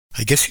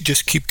I guess you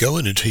just keep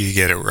going until you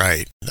get it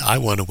right. I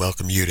want to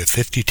welcome you to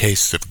 50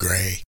 Tastes of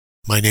Gray.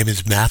 My name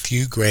is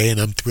Matthew Gray, and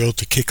I'm thrilled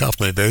to kick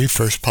off my very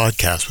first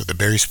podcast with a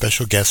very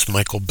special guest,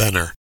 Michael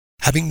Benner.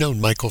 Having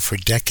known Michael for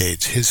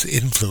decades, his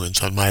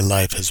influence on my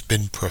life has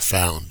been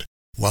profound.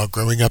 While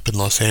growing up in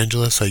Los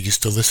Angeles, I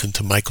used to listen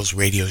to Michael's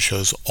radio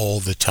shows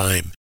all the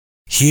time.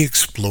 He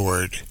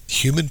explored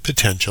human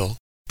potential,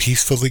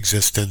 peaceful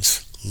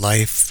existence,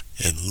 life,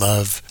 and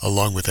love,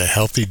 along with a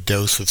healthy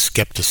dose of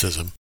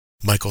skepticism.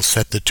 Michael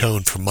set the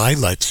tone for my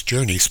life's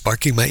journey,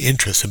 sparking my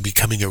interest in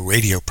becoming a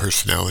radio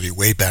personality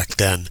way back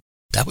then.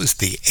 That was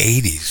the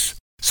 80s.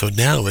 So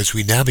now, as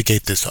we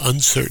navigate this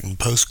uncertain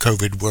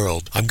post-COVID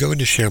world, I'm going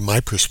to share my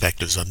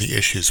perspectives on the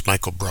issues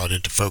Michael brought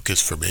into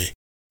focus for me.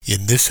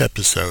 In this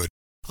episode,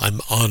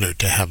 I'm honored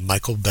to have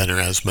Michael Benner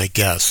as my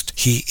guest.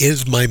 He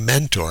is my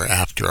mentor,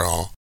 after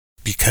all.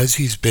 Because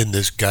he's been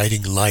this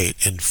guiding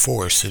light and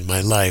force in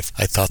my life,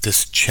 I thought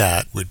this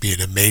chat would be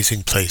an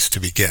amazing place to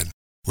begin.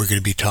 We're going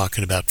to be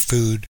talking about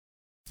food,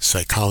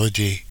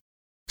 psychology,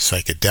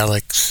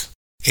 psychedelics,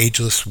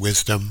 ageless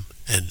wisdom,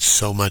 and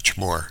so much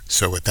more.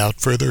 So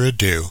without further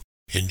ado,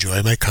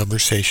 enjoy my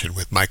conversation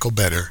with Michael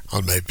Benner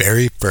on my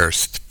very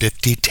first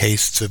 50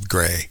 Tastes of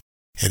Gray.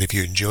 And if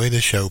you enjoy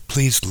the show,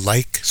 please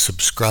like,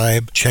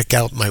 subscribe, check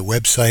out my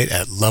website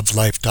at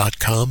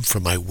lovelife.com for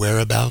my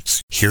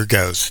whereabouts. Here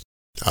goes.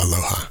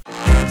 Aloha.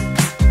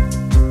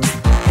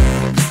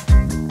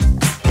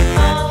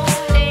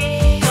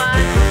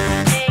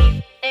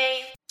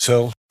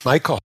 So,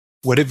 Michael,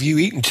 what have you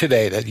eaten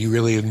today that you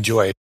really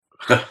enjoyed?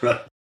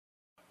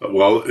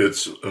 Well,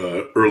 it's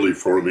early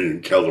for me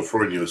in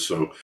California,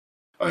 so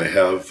I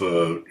have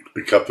a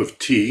cup of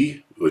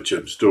tea, which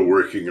I'm still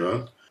working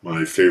on.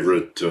 My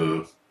favorite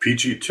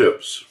PG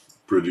Tips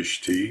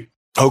British tea.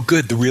 Oh,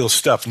 good. The real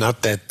stuff,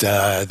 not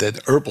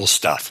that herbal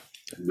stuff.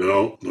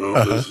 No,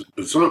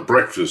 it's not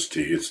breakfast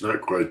tea. It's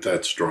not quite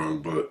that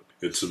strong, but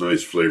it's a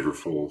nice,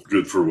 flavorful,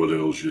 good for what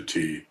ails your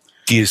tea.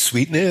 Do you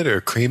sweeten it or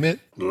cream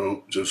it?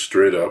 No, just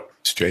straight up.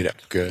 Straight up,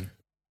 good.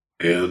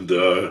 And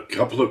a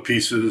couple of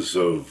pieces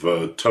of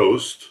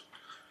toast,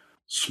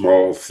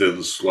 small,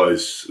 thin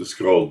slice. It's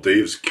called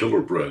Dave's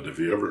Killer Bread. Have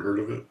you ever heard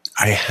of it?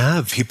 I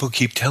have. People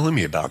keep telling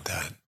me about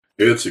that.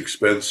 It's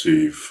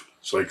expensive.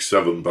 It's like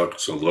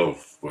 $7 a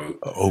loaf. But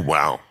oh,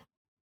 wow.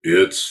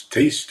 It's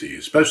tasty,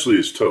 especially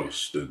as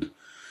toasted.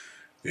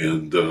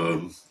 And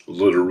a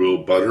little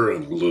real butter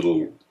and a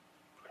little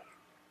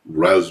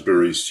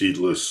raspberry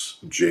seedless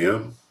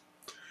jam.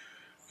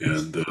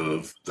 And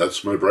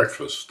that's my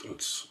breakfast.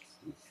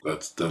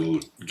 That'll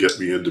get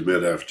me into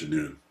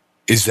mid-afternoon.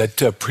 Is that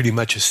pretty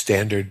much a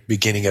standard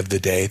beginning of the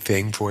day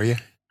thing for you?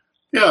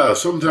 Yeah,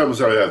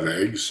 sometimes I have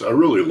eggs. I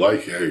really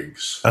like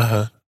eggs.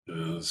 Uh-huh.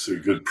 It's a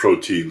good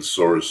protein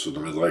source, and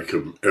I like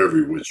them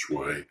every which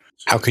way.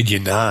 How could you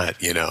not,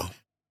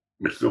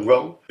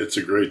 Well, it's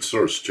a great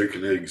source.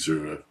 Chicken eggs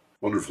are a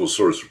wonderful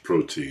source of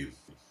protein.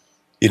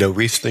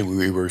 Recently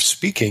we were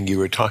speaking, you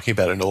were talking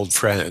about an old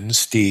friend,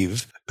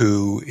 Steve,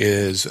 who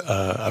is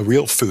a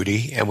real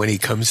foodie. And when he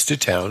comes to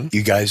town,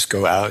 you guys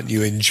go out and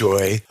you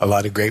enjoy a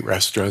lot of great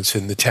restaurants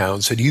in the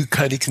town. So do you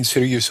kind of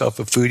consider yourself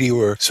a foodie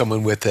or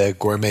someone with a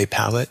gourmet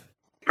palate?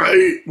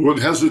 I would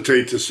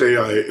hesitate to say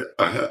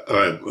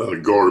I'm a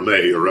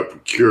gourmet or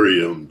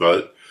Epicurean,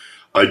 but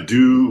I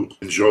do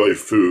enjoy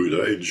food.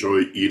 I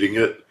enjoy eating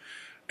it,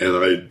 and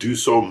I do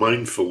so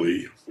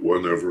mindfully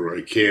whenever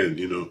I can.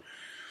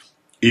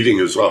 Eating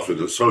is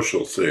often a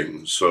social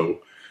thing,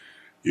 so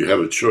you have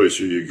a choice.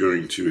 Are you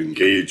going to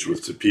engage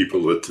with the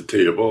people at the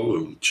table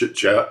and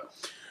chit-chat,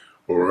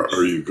 or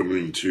are you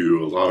going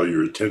to allow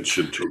your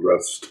attention to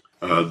rest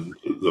on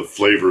the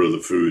flavor of the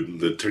food and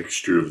the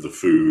texture of the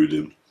food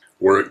and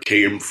where it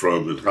came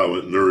from and how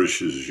it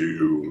nourishes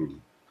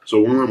you?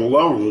 So when I'm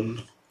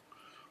alone,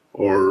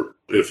 or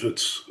if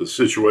it's a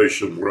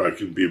situation where I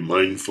can be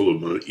mindful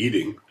of my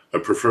eating, I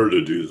prefer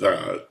to do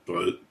that.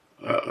 But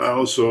I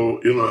also,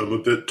 I'm a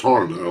bit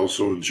torn. I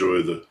also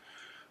enjoy the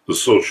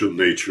social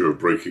nature of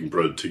breaking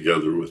bread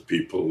together with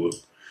people, and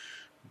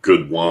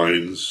good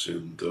wines.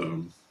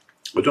 And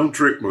I don't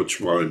drink much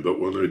wine,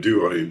 but when I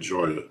do, I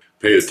enjoy it.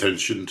 Pay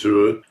attention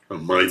to it.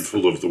 I'm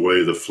mindful of the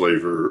way the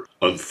flavor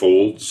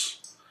unfolds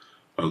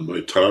on my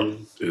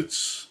tongue.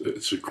 It's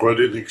quite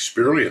an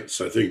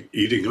experience. I think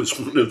eating is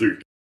one of the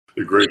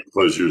great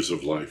pleasures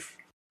of life.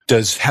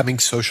 Does having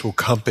social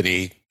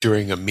company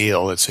during a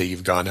meal, let's say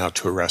you've gone out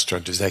to a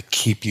restaurant, does that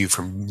keep you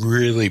from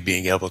really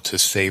being able to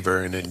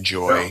savor and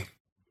enjoy?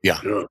 Yeah.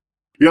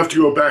 You have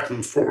to go back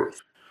and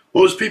forth.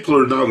 Most people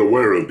are not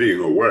aware of being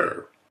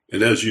aware.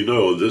 And as you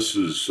know, this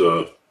is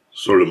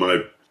sort of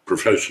my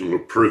professional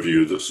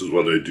purview. This is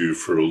what I do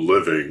for a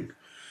living,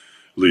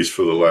 at least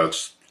for the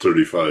last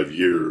 35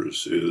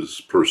 years,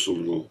 is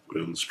personal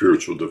and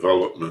spiritual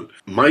development.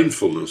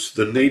 Mindfulness,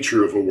 the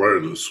nature of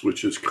awareness,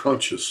 which is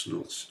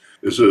consciousness,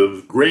 is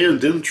of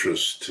grand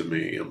interest to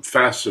me. I'm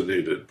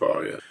fascinated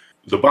by it.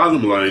 The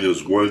bottom line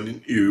is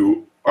when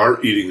you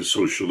are eating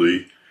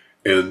socially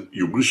and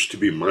you wish to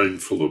be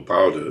mindful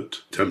about it,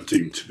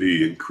 attempting to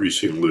be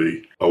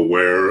increasingly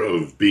aware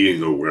of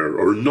being aware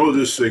or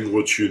noticing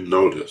what you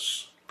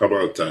notice. How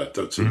about that?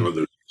 That's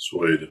another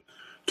way to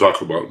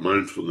talk about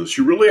mindfulness.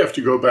 You really have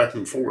to go back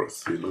and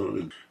forth,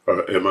 And,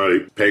 am I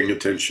paying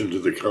attention to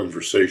the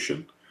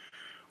conversation,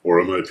 or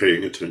am I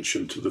paying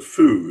attention to the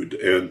food?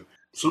 And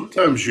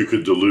sometimes you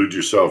could delude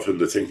yourself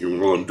into thinking,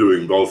 well, I'm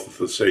doing both at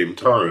the same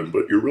time,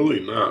 but you're really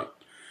not.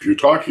 If you're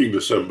talking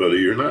to somebody,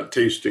 you're not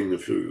tasting the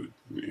food.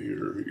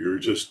 You're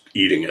just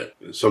eating it.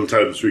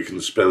 Sometimes we can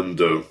spend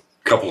a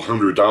couple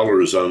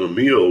 $100 on a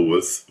meal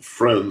with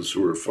friends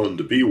who are fun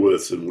to be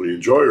with, and we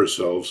enjoy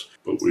ourselves,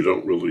 but we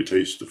don't really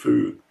taste the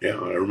food. Yeah,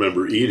 I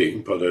remember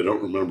eating, but I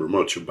don't remember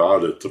much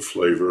about it, the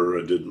flavor.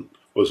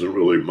 Wasn't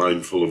really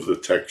mindful of the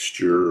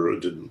texture. I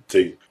didn't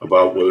think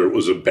about whether it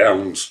was a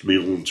balanced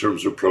meal in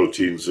terms of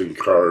proteins and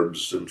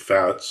carbs and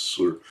fats,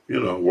 or,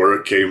 where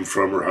it came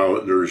from or how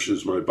it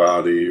nourishes my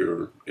body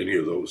or any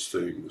of those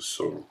things.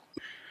 So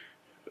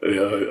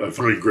I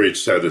find great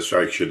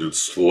satisfaction in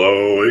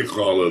slowing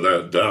all of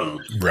that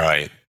down.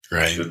 Right.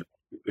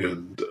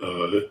 And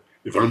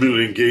if I'm going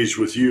to engage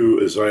with you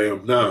as I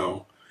am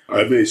now,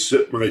 I may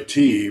sip my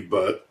tea,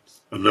 but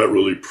I'm not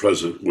really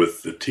present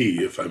with the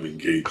tea if I'm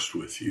engaged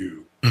with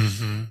you.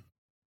 Mm-hmm.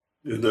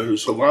 And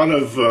there's a lot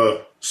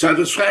of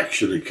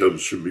satisfaction that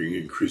comes from being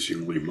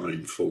increasingly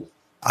mindful.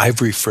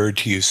 I've referred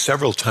to you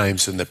several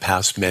times in the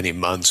past many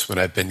months when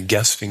I've been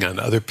guesting on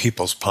other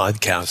people's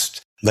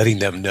podcasts, letting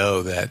them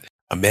know that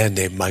a man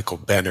named Michael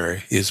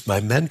Benner is my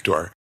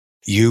mentor.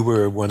 You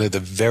were one of the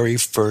very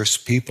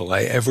first people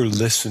I ever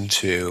listened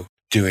to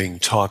doing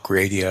talk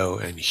radio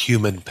and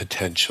human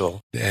potential.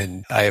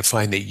 And I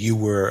find that you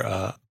were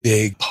a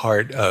big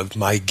part of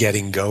my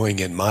getting going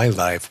in my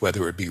life,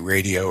 whether it be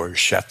radio or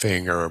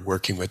chefing or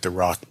working with the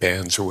rock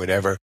bands or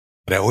whatever.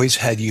 But I always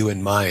had you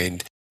in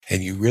mind,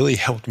 and you really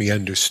helped me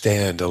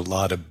understand a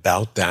lot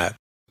about that.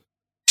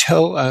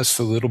 Tell us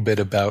a little bit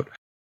about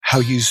how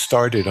you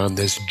started on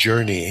this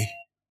journey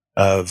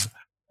of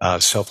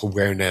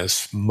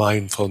self-awareness,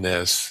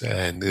 mindfulness,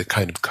 and the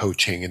kind of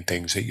coaching and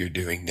things that you're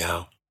doing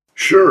now.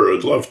 Sure,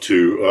 I'd love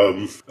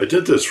to. I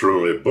did this for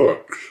my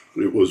book.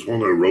 It was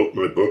when I wrote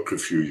my book a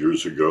few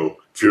years ago,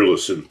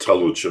 Fearless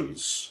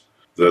Intelligence,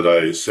 that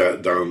I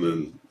sat down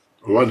and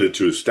wanted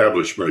to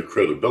establish my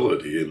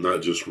credibility and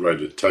not just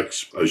write a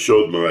text. I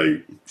showed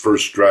my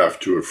first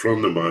draft to a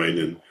friend of mine,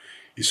 and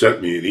he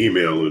sent me an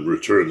email in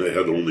return that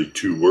had only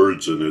 2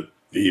 words in it.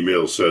 The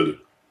email said,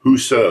 "Who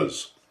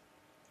says?"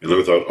 And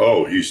I thought,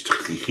 oh, he's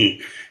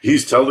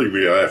telling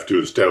me I have to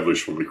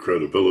establish my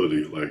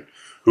credibility. Like,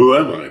 who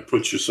am I?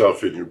 Put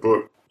yourself in your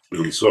book.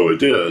 And so I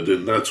did.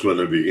 And that's when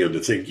I began to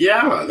think,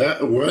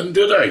 when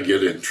did I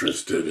get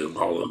interested in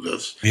all of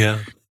this? Yeah.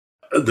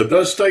 The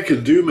best I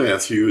can do,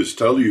 Matthew, is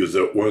tell you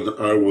that when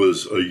I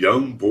was a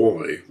young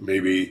boy,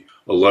 maybe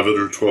 11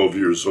 or 12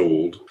 years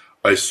old,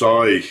 I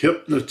saw a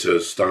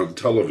hypnotist on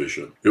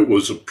television. It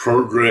was a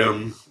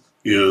program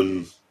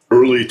in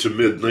early to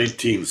mid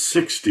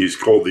 1960s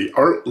called the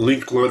Art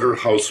Linkletter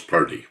House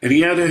Party. And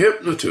he had a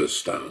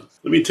hypnotist on.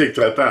 Let me take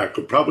that back.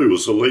 It probably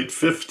was the late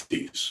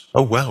 50s.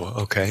 Oh, wow.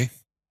 Okay.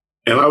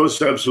 And I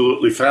was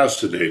absolutely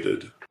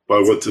fascinated by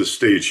what this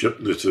stage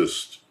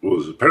hypnotist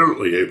was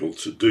apparently able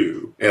to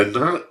do. And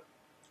not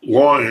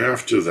long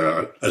after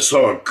that, I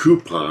saw a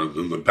coupon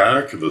in the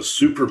back of a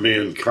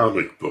Superman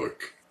comic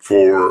book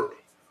for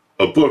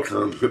a book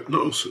on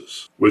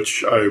hypnosis,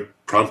 which I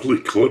promptly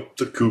clipped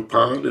the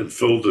coupon and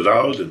filled it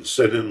out and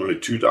sent in my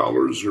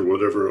 $2 or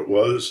whatever it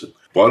was, and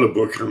bought a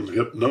book on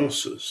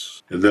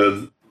hypnosis. And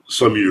then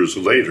some years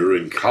later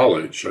in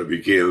college, I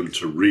began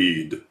to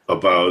read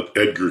about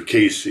Edgar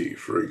Cayce,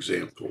 for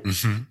example.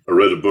 Mm-hmm. I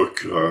read a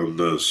book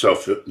on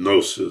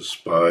self-hypnosis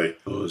by,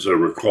 as I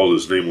recall,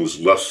 his name was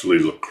Leslie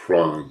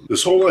Lacron.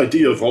 This whole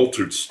idea of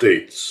altered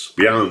states,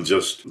 beyond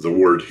just the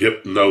word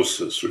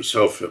hypnosis or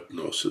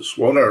self-hypnosis,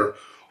 what are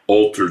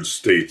altered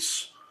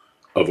states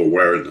of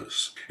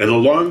awareness? And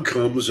along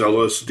comes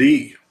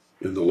LSD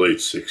in the late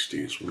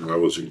 60s when I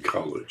was in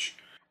college.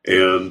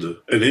 And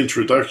an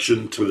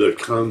introduction to the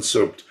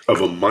concept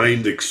of a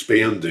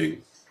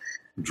mind-expanding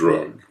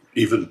drug.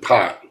 Even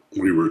pot,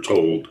 we were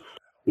told,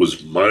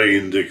 was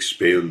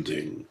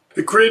mind-expanding.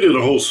 It created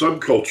a whole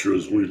subculture,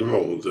 as we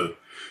know. The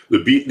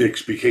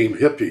beatniks became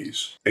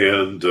hippies.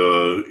 And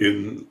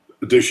in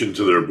addition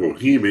to their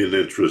bohemian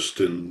interest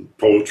in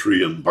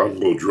poetry and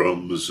bongo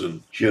drums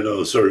and,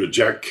 sort of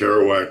Jack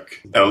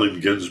Kerouac, Allen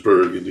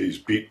Ginsberg, and these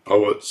beat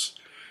poets,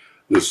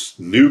 this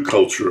new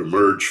culture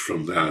emerged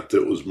from that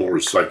was more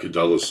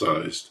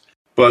psychedelicized.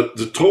 But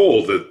the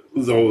toll that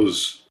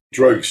those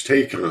drugs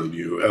take on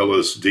you,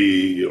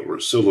 LSD or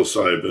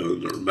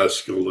psilocybin or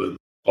mescaline,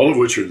 all of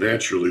which are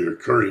naturally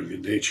occurring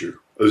in nature,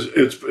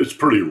 it's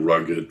pretty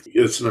rugged.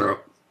 It's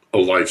not a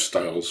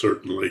lifestyle,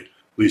 certainly,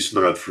 at least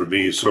not for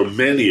me. So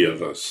many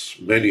of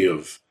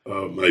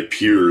my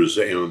peers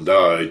and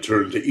I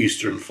turned to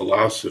Eastern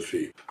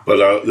philosophy.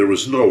 But there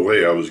was no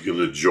way I was going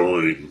to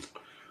join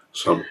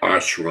some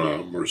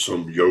ashram or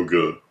some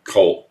yoga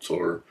cult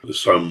or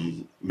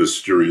some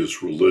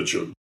mysterious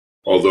religion.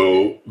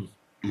 although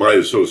my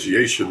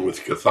association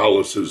with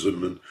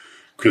Catholicism and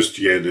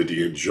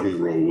Christianity in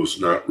general was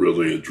not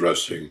really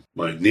addressing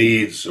my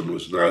needs and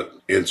was not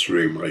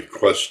answering my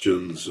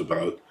questions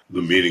about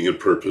the meaning and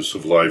purpose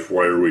of life.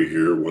 Why are we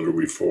here? What are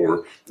we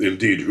for?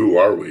 Indeed, who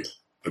are we?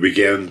 I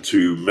began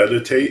to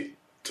meditate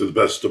to the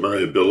best of my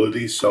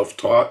ability,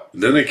 self-taught.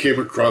 And then I came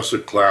across a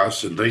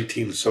class in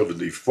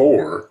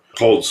 1974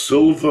 called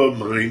Silva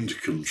Mind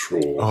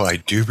Control. Oh, I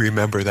do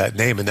remember that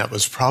name, and that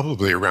was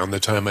probably around the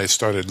time I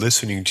started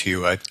listening to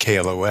you at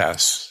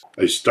KLOS.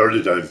 I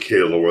started on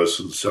KLOS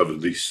in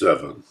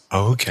 77.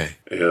 Oh, okay.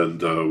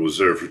 And was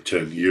there for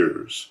 10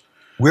 years.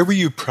 Where were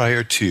you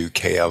prior to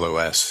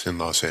KLOS in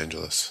Los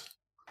Angeles?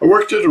 I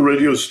worked at a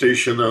radio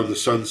station on the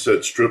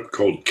Sunset Strip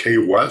called K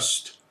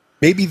West.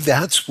 Maybe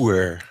that's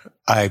where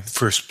I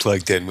first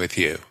plugged in with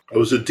you. I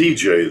was a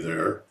DJ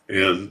there,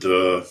 and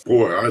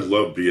boy, I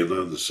loved being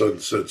on the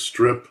Sunset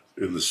Strip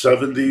in the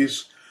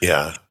 70s.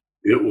 Yeah.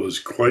 It was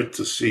quite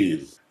the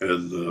scene.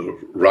 And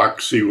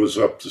Roxy was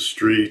up the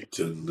street,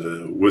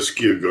 and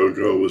Whiskey A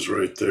Go-Go was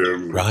right there.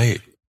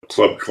 Right. A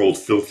club called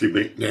Filthy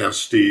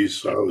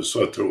McNasties. I always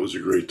thought that was a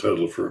great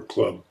title for a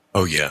club.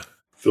 Oh, yeah.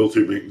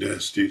 Filthy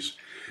McNasties.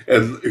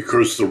 And, of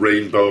course, the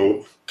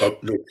Rainbow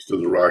up next to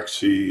the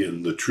Roxy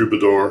and the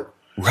Troubadour.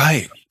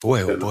 Right.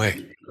 Boy, oh,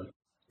 boy.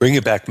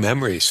 Bringing back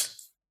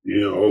memories.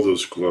 Yeah, all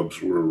those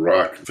clubs were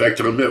rock. In fact,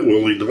 I met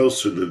Willie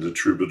Nelson in the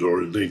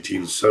Troubadour in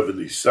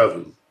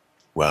 1977.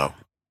 Wow.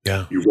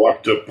 Yeah. He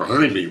walked up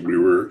behind me.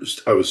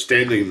 I was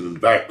standing in the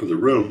back of the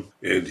room,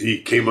 and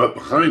he came up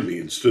behind me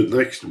and stood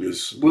next to me,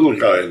 this little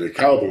guy in a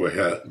cowboy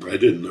hat. And I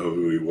didn't know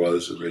who he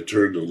was, and I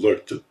turned and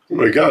looked, and oh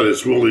my God,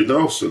 it's Willie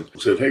Nelson. I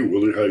said, "Hey,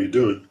 Willie, how you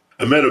doing?"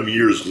 I met him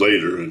years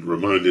later and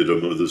reminded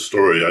him of the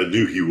story. I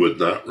knew he would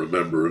not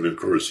remember, and of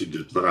course he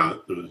did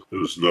not. There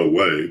was no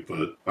way,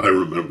 but I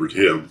remembered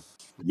him.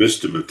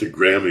 Missed him at the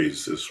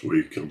Grammys this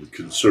week. I'm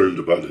concerned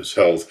about his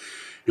health.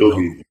 He'll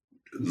be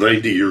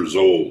 90 years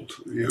old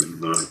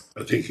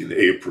I think in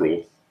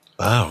April.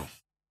 Wow.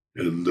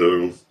 And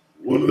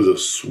one of the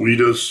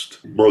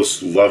sweetest,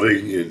 most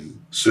loving and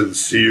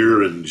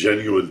sincere and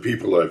genuine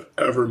people I've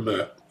ever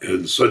met.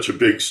 And such a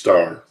big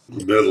star.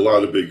 I met a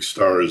lot of big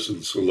stars and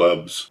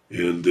celebs,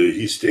 and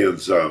he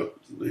stands out.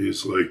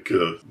 He's like,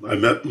 I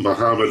met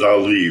Muhammad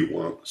Ali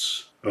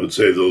once. I would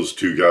say those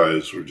two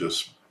guys were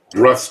just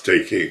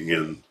breathtaking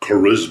and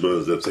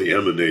charisma that they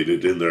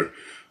emanated in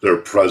their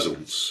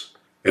presence.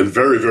 And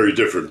very, very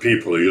different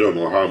people. You know,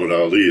 Muhammad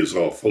Ali is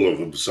all full of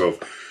himself.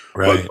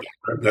 Right.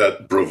 But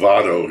that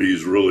bravado,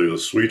 he's really a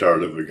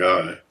sweetheart of a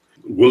guy.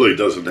 Willie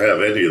doesn't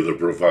have any of the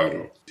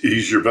bravado.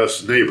 He's your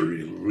best neighbor.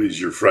 You know,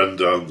 he's your friend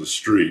down the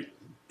street.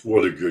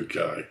 What a good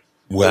guy.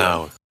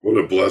 Wow. What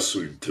a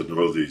blessing to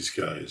know these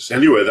guys.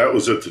 Anyway, that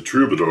was at the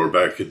Troubadour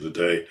back in the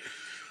day,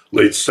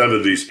 late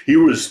 70s. He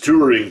was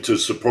touring to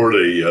support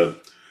a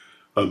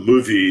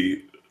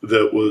movie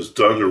that was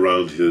done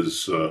around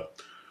his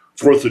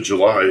 4th of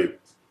July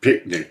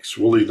picnics,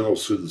 Willie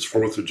Nelson's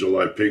 4th of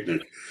July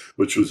picnic,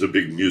 which was a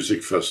big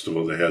music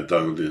festival they had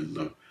down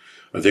in,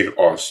 I think,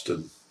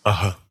 Austin.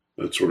 Uh-huh.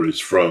 That's where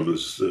he's from,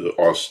 is the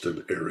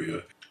Austin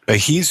area.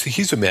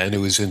 He's a man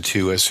who is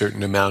into a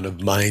certain amount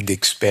of mind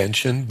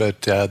expansion,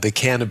 but the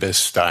cannabis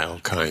style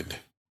kind.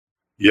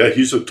 Yeah,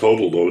 he's a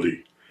total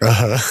loadie.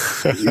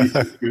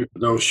 Uh-huh.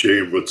 No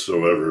shame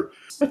whatsoever.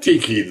 I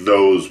think he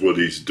knows what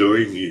he's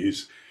doing.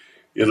 He's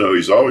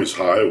always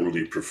high when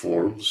he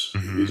performs.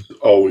 Mm-hmm. He's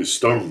always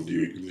stoned.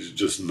 You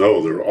just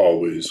know they're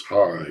always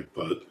high,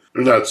 but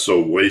they're not so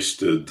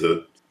wasted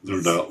that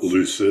they're not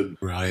lucid.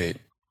 Right.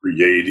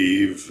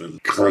 Creative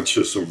and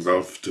conscious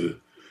enough to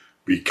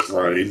be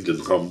kind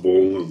and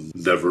humble and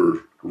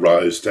never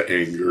rise to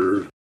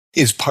anger.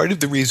 Is part of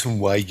the reason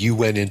why you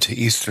went into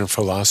Eastern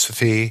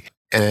philosophy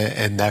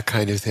and that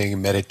kind of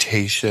thing,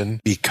 meditation,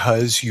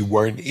 because you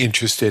weren't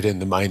interested in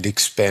the mind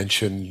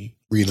expansion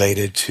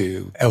related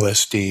to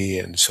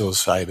LSD and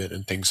psilocybin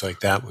and things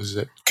like that? Was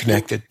it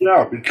connected?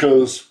 Yeah,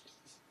 because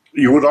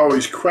you would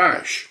always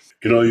crash.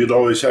 You'd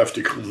always have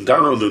to come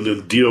down and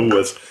then deal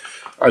with,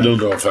 I don't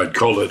know if I'd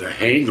call it a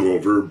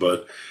hangover,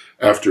 but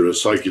after a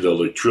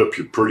psychedelic trip,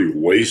 you're pretty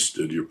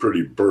wasted. You're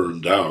pretty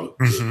burned out.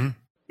 Mm-hmm.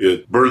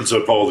 It burns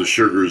up all the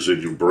sugars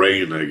in your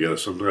brain, I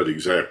guess. I'm not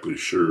exactly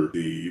sure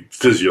the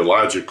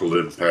physiological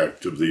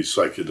impact of these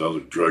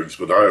psychedelic drugs,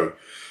 but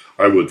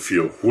I would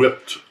feel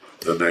whipped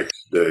the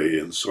next day.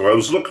 And so I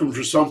was looking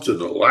for something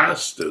that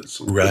lasted,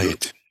 something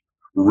right,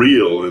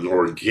 real and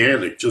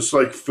organic, just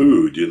like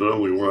food.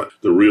 We want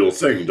the real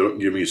thing. Don't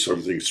give me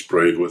something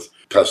sprayed with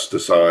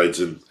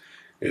pesticides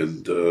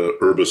and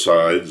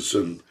herbicides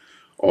and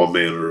all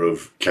manner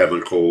of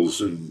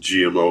chemicals and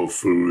GMO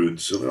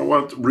foods. And I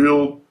want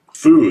real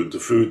food, the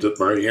food that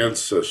my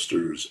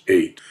ancestors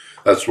ate.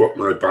 That's what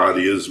my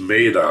body is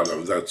made out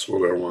of. That's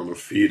what I want to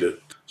feed it.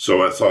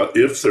 So I thought,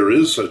 if there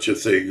is such a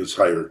thing as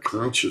higher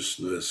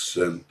consciousness,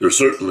 and there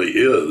certainly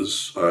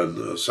is on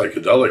a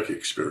psychedelic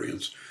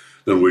experience,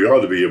 then we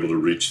ought to be able to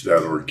reach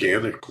that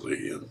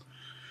organically. And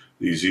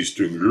these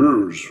Eastern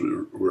gurus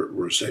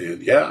were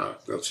saying, yeah,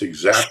 that's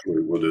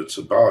exactly what it's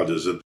about.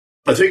 Is it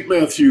I think,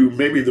 Matthew,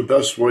 maybe the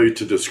best way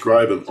to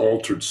describe an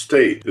altered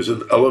state is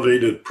an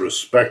elevated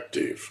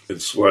perspective.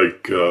 It's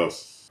like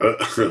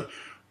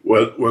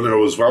when I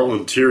was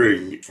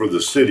volunteering for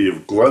the city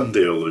of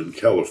Glendale in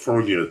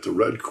California at the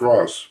Red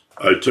Cross,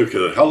 I took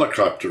a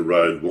helicopter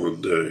ride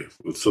one day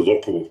with the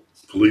local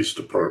police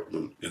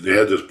department, and they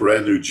had this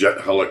brand new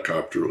jet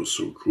helicopter. It was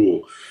so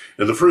cool.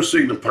 And the first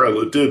thing the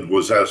pilot did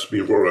was ask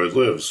me where I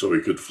lived so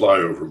he could fly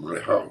over my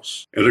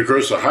house. And of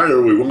course, the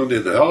higher we went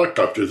in the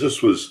helicopter,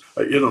 this was,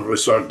 I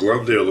saw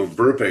Glendale and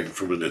Burbank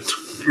from an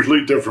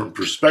entirely different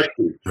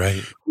perspective.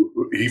 Right.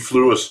 He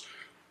flew us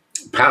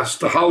past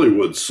the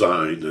Hollywood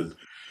sign, and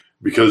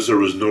because there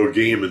was no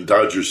game in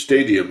Dodger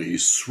Stadium, he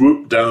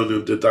swooped down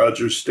into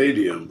Dodger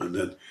Stadium, and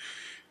then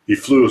he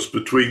flew us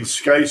between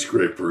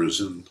skyscrapers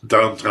in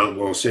downtown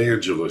Los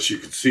Angeles. You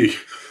could see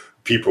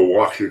people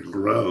walking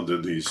around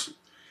in these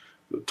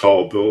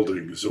tall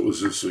buildings. It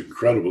was this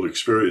incredible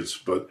experience.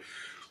 But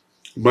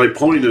my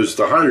point is,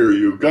 the higher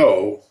you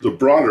go, the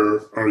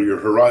broader are your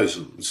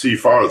horizons. See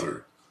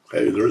farther.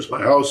 Hey, there's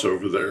my house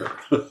over there.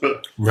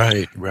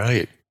 Right,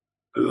 right.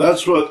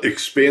 That's what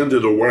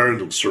expanded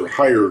awareness or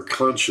higher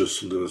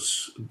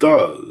consciousness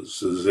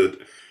does, is it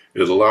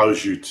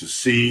allows you to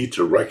see,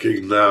 to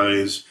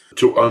recognize,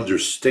 to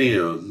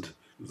understand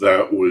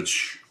that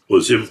which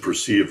was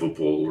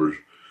imperceivable or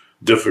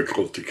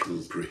difficult to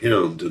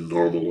comprehend in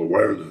normal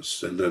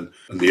awareness. And then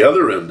on the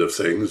other end of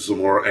things, the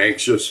more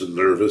anxious and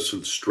nervous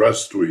and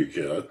stressed we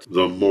get,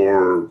 the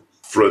more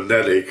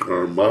frenetic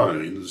our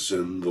minds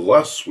and the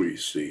less we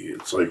see.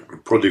 It's like we're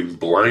putting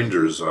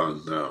blinders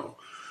on now,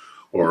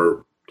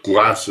 or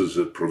glasses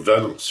that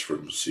prevent us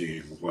from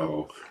seeing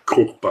well,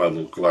 Coke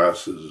bottle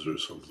glasses or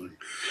something.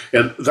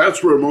 And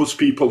that's where most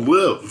people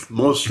live.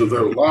 Most of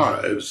their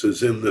lives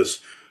is in this,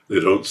 they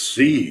don't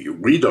see,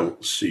 we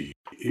don't see.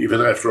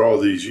 Even after all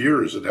these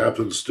years, it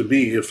happens to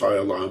me if I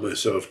allow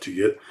myself to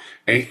get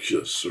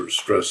anxious or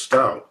stressed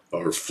out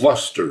or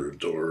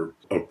flustered or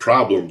a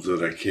problem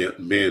that I can't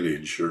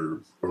manage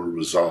or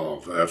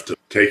resolve. I have to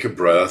take a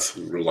breath,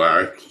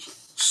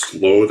 relax,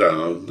 slow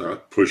down,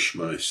 not push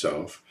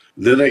myself.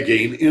 Then I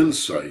gain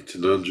insight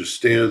and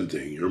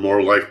understanding. You're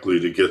more likely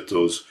to get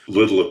those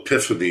little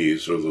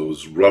epiphanies or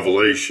those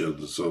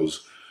revelations,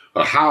 those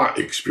aha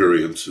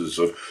experiences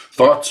of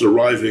thoughts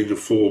arriving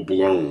full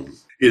blown.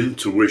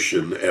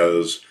 Intuition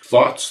as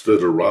thoughts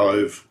that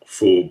arrive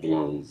full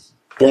blown.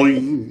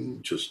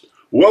 Boing, just,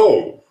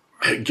 whoa,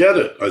 I get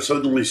it. I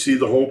suddenly see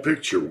the whole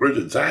picture. Where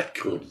did that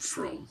come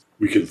from?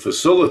 We can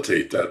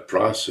facilitate that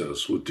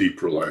process with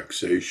deep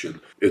relaxation.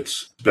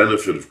 It's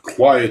benefit of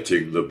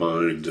quieting the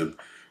mind and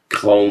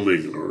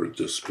calming our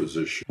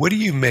disposition. What do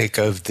you make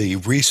of the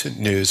recent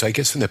news, I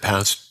guess in the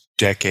past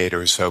decade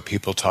or so,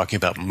 people talking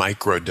about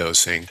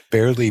microdosing,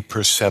 barely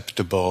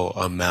perceptible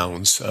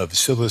amounts of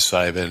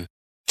psilocybin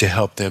to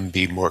help them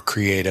be more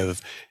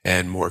creative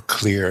and more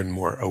clear and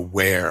more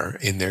aware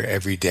in their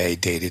everyday,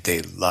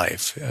 day-to-day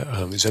life?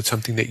 Is that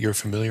something that you're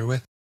familiar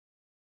with?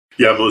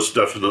 Yeah, most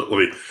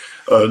definitely.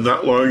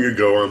 Not long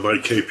ago on my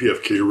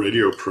KPFK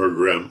radio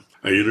program,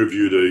 I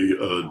interviewed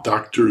a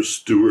Dr.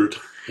 Stuart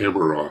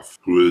Hammeroff,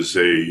 who is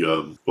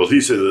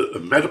he's a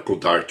medical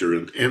doctor,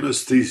 an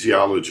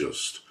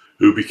anesthesiologist,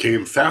 who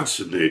became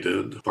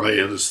fascinated by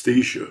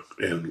anesthesia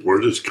and where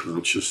does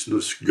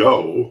consciousness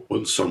go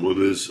when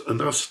someone is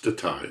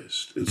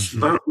anesthetized. It's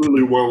not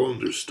really well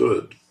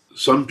understood.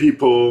 Some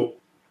people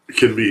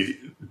can be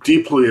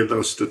deeply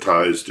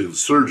anesthetized in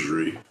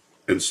surgery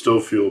and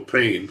still feel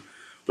pain,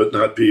 but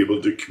not be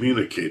able to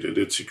communicate it.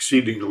 It's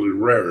exceedingly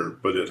rare,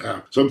 but it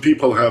happens. Some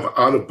people have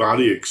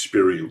out-of-body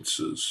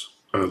experiences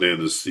on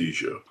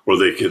anesthesia, or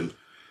they can,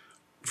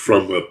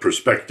 from a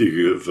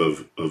perspective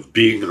of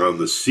being on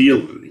the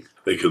ceiling,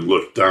 they can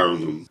look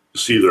down and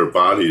see their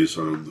bodies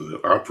on the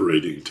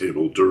operating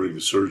table during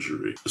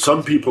surgery.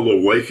 Some people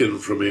awaken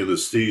from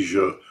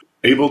anesthesia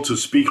able to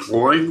speak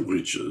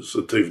languages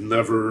that they've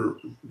never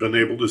been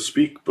able to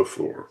speak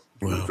before.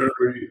 Wow. A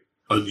very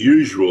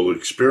unusual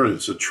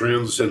experience, a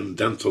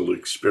transcendental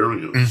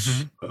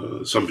experience.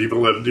 Some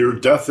people have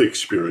near-death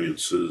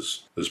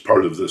experiences as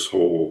part of this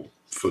whole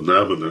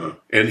phenomena.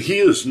 And he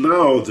is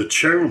now the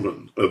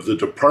chairman of the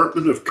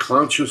Department of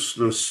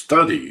Consciousness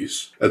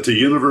Studies at the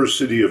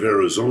University of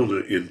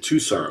Arizona in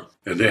Tucson.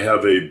 And they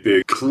have a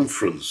big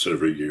conference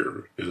every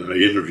year. And I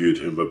interviewed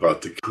him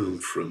about the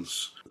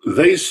conference.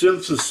 They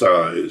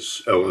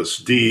synthesize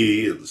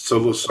LSD and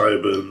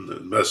psilocybin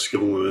and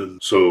mescaline,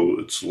 so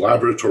it's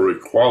laboratory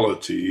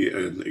quality,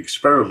 and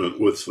experiment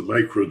with the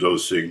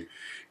microdosing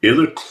in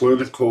a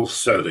clinical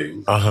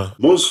setting,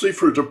 mostly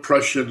for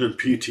depression and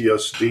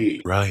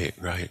PTSD. Right,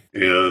 right.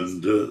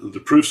 And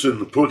the proof's in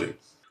the pudding.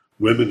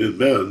 Women and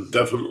men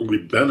definitely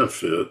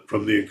benefit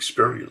from the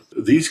experience.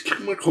 These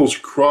chemicals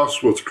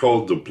cross what's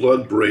called the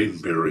blood-brain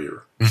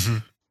barrier.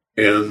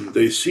 And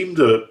they seem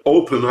to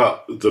open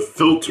up the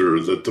filter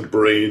that the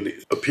brain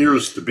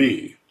appears to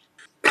be.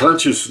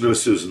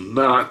 Consciousness is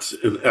not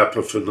an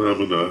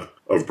epiphenomena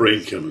of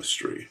brain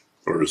chemistry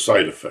or a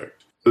side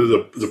effect.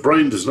 The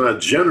brain does not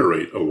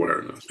generate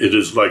awareness. It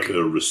is like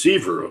a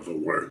receiver of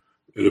awareness.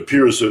 It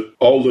appears that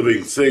all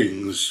living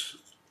things,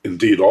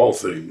 indeed all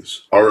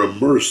things, are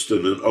immersed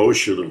in an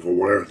ocean of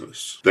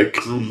awareness that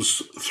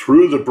comes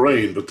through the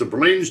brain, but the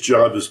brain's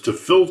job is to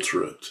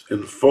filter it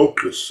and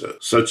focus it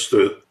such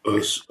that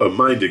a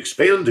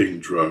mind-expanding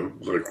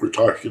drug, like we're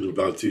talking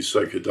about these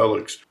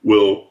psychedelics,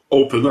 will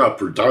open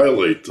up or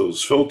dilate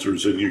those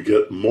filters and you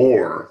get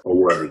more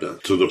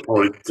awareness to the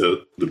point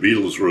that the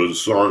Beatles wrote a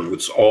song,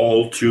 "It's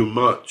all too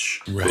much."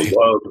 Right. The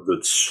love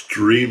that's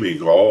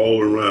streaming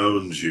all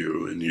around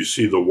you, and you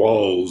see the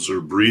walls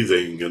are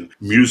breathing, and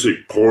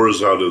music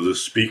pours out of the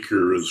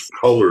speaker as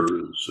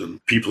colors,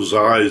 and people's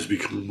eyes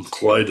become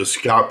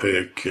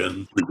kaleidoscopic,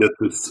 and we get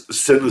this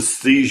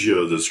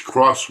synesthesia, this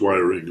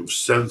cross-wiring of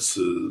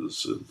senses.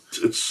 And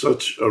it's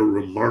such a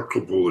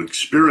remarkable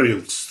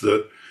experience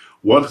that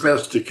one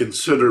has to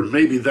consider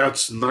maybe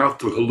that's not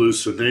the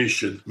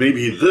hallucination.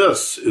 Maybe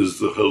this is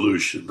the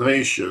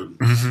hallucination.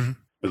 Mm-hmm.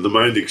 And the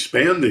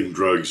mind-expanding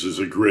drugs is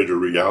a greater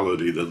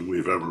reality than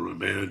we've ever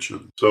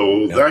imagined.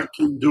 So that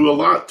can do a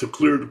lot to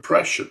clear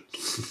depression.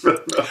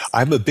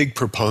 I'm a big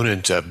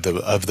proponent of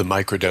the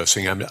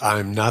microdosing.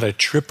 I'm not a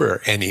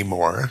tripper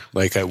anymore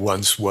like I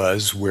once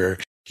was, where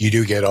you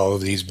do get all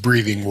of these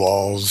breathing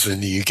walls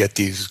and you get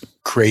these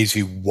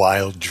crazy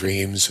wild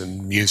dreams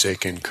and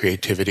music and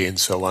creativity and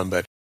so on.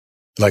 But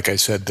like I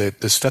said,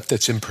 the stuff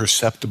that's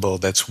imperceptible,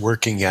 that's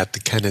working at the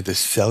kind of the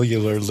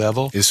cellular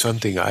level, is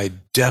something I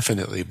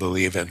definitely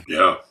believe in.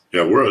 Yeah,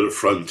 we're at a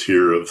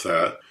frontier of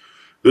that.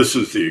 This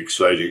is the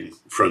exciting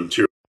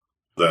frontier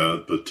of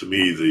that, but to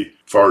me, the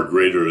far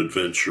greater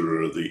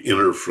adventure are the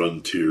inner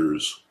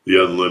frontiers,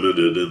 the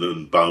unlimited and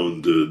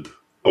unbounded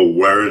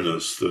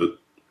awareness that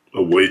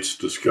awaits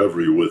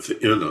discovery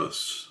within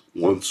us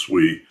once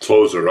we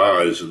close our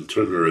eyes and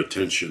turn our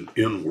attention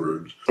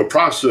inward. A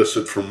process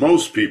that for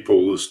most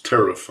people is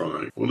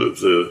terrifying. One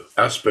of the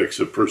aspects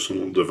of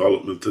personal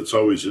development that's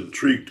always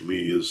intrigued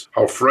me is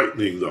how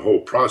frightening the whole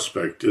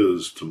prospect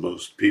is to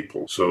most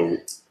people. So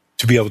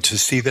to be able to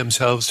see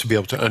themselves, to be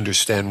able to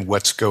understand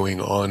what's going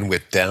on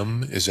with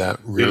them, is that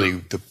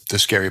really the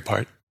scary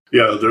part?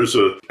 Yeah, there's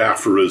an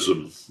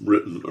aphorism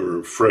written,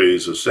 or a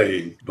phrase, a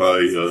saying by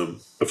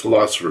a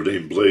philosopher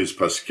named Blaise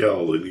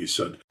Pascal, and he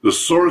said, "The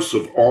source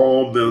of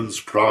all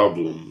men's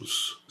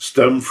problems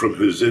stem from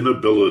his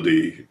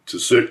inability to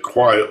sit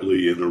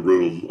quietly in a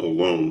room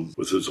alone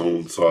with his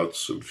own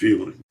thoughts and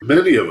feelings.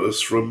 Many of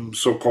us from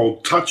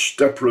so-called touch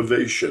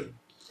deprivation."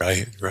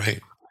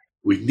 Right.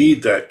 We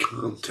need that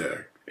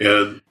contact.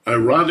 And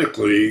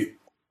ironically,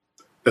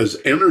 as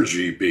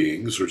energy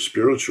beings or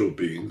spiritual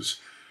beings,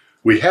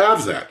 we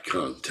have that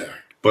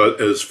contact,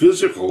 but as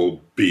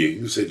physical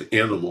beings in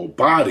animal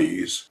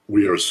bodies,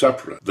 we are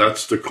separate.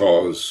 That's the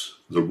cause,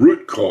 the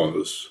root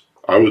cause,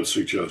 I would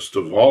suggest,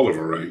 of all of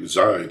our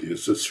anxiety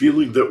is this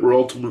feeling that we're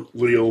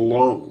ultimately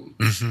alone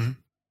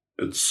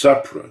and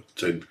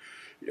separate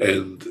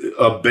and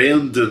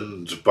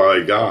abandoned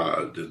by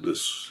God in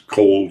this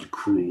cold,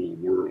 cruel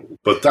world.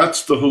 But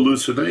that's the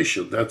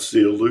hallucination. That's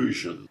the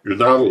illusion. You're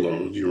not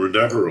alone. You were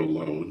never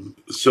alone.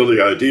 The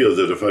silly idea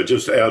that if I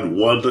just add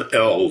one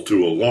L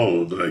to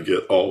alone, I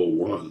get all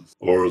one.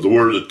 Or the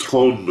word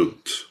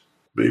atonement.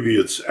 Maybe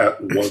it's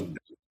at one.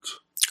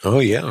 Oh,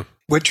 yeah.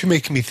 What you're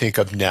making me think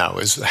of now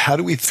is, how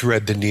do we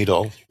thread the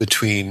needle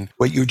between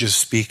what you're just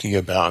speaking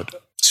about,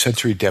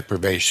 sensory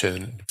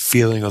deprivation,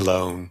 feeling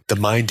alone, the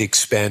mind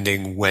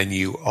expanding when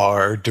you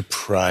are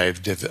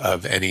deprived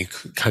of any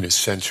kind of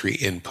sensory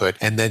input,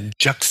 and then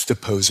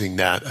juxtaposing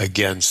that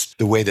against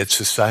the way that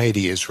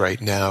society is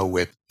right now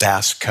with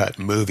fast cut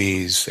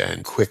movies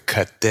and quick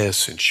cut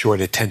this and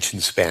short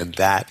attention span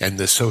that, and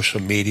the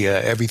social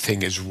media,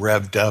 everything is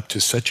revved up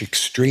to such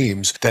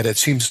extremes that it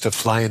seems to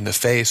fly in the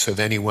face of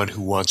anyone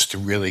who wants to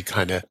really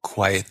kind of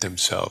quiet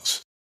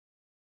themselves.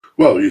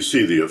 Well, you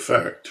see the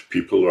effect.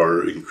 People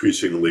are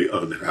increasingly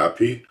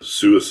unhappy.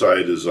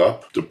 Suicide is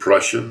up.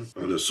 Depression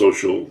on a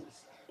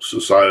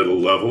societal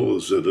level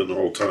is at an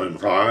all-time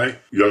high.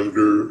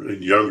 Younger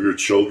and younger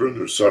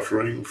children are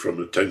suffering from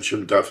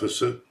attention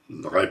deficit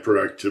and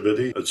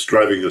hyperactivity. It's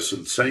driving us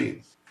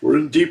insane. We're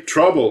in deep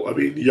trouble. I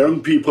mean, young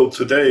people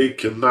today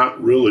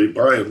cannot really,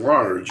 by and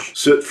large,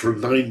 sit for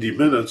 90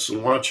 minutes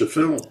and watch a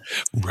film.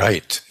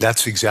 Right.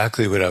 That's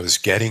exactly what I was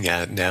getting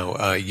at.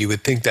 Now, you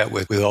would think that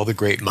with all the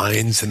great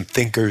minds and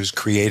thinkers,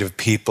 creative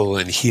people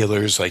and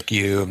healers like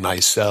you and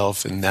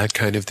myself and that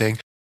kind of thing,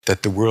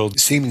 that the world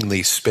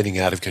seemingly spinning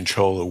out of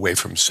control away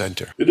from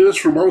center. It is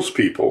for most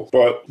people,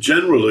 but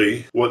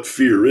generally what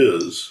fear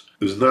is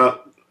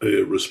not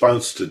a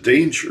response to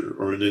danger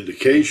or an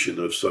indication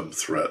of some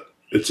threat.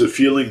 It's a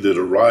feeling that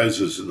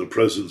arises in the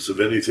presence of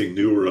anything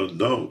new or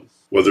unknown,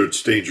 whether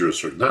it's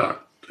dangerous or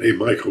not. Hey,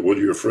 Michael, what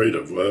are you afraid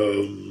of? Well,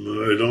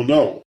 I don't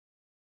know.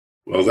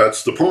 Well,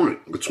 that's the point.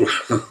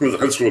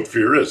 That's what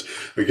fear is.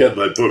 Again,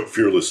 my book,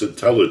 Fearless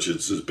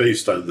Intelligence, is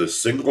based on this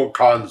single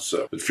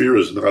concept. That fear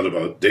is not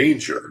about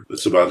danger.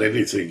 It's about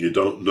anything you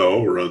don't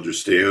know or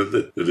understand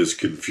that is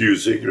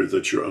confusing or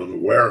that you're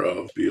unaware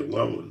of. Be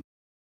alone.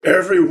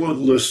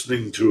 Everyone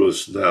listening to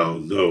us now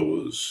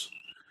knows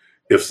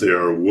if they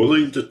are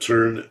willing to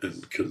turn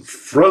and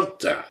confront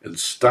that and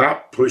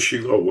stop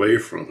pushing away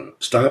from it,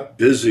 stop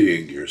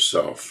busying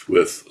yourself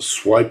with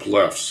swipe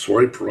left,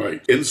 swipe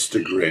right,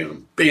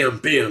 Instagram, bam,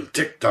 bam,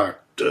 TikTok,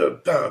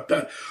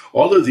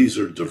 all of these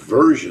are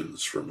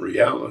diversions from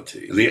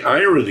reality. And the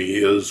irony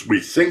is we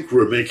think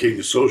we're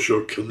making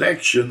social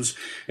connections,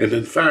 and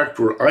in fact,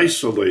 we're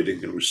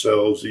isolating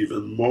ourselves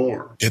even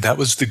more. Yeah, that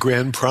was the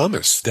grand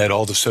promise, that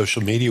all the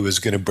social media was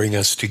going to bring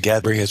us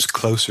together, bring us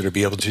closer to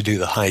be able to do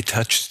the high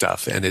touch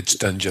stuff. And it's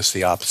done just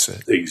the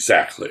opposite.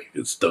 Exactly.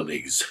 It's done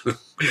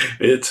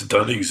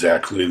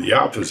exactly the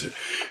opposite.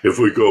 If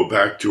we go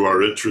back to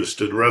our interest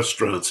in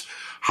restaurants,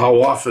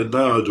 how often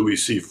now do we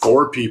see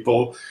 4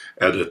 people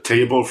at a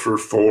table for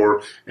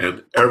 4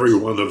 and every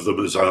one of them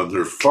is on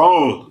their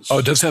phones?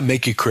 Oh, does that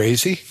make you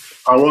crazy?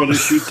 I want to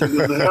shoot them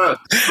in the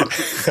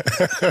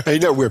head. I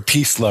know we're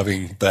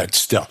peace-loving, but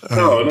still.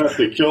 No, not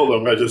to kill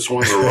them. I just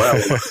want to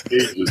rattle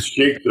them.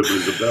 Shake them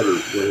is a better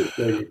way of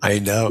saying. I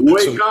know.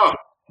 Wake up.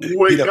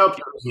 Wake up.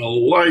 There's a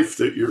life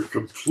that you're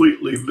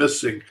completely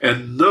missing.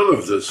 And none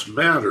of this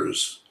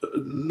matters.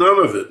 None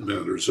of it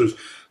matters. There's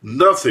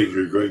nothing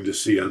you're going to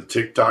see on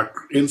TikTok,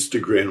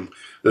 Instagram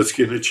that's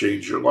going to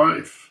change your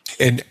life.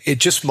 And it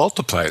just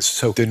multiplies.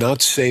 So they're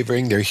not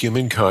savoring their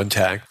human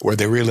contact or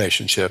their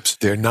relationships.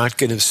 They're not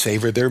going to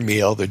savor their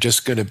meal. They're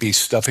just going to be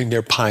stuffing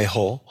their pie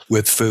hole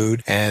with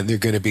food, and they're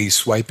going to be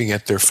swiping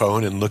at their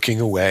phone and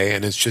looking away.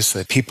 And it's just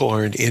that people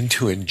aren't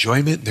into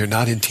enjoyment. They're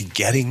not into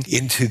getting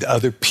into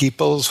other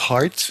people's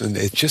hearts. And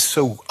it's just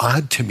so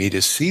odd to me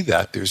to see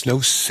that. There's no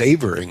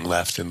savoring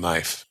left in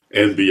life.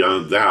 And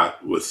beyond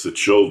that, with the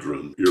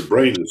children, your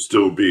brain is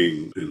still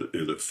being,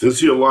 in a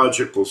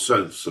physiological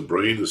sense, the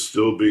brain is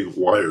still being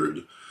wired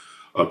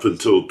up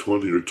until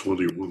 20 or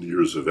 21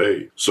 years of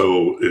age.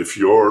 So if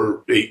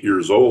you're 8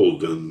 years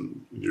old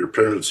and your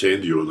parents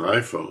hand you an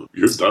iPhone,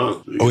 you're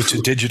done. Oh, it's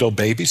a digital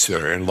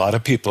babysitter. And a lot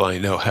of people I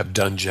know have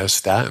done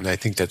just that. And I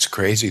think that's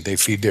crazy. They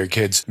feed their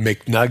kids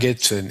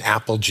McNuggets and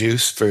apple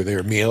juice for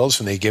their meals,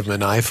 and they give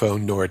them an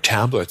iPhone or a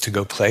tablet to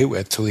go play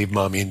with to leave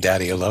mommy and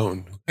daddy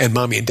alone. And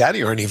mommy and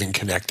daddy aren't even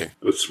connecting.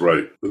 That's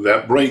right.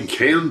 That brain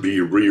can be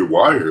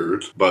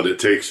rewired, but it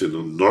takes an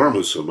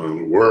enormous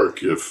amount of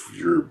work if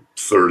you're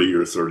 30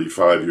 or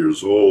 35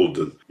 years old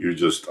and you're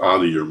just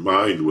out of your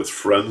mind with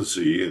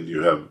frenzy and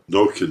you have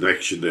no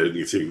connection to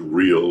anything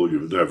real.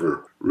 You've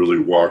never really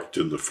walked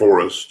in the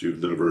forest.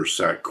 You've never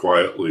sat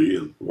quietly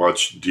and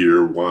watched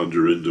deer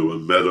wander into a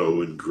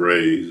meadow and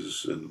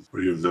graze, and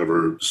you've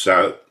never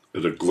sat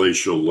at a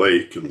glacial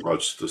lake and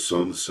watched the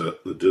sunset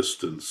in the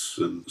distance.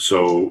 And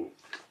so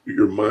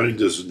your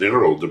mind is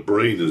narrow. The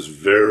brain is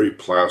very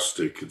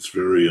plastic. It's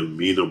very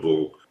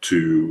amenable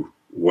to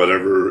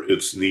whatever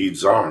its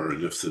needs are.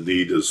 And if the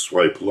need is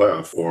swipe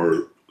left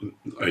or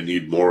I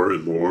need more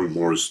and more and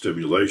more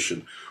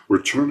stimulation,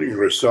 we're turning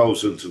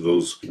ourselves into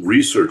those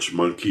research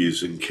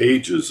monkeys in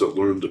cages that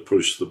learn to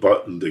push the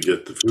button to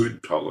get the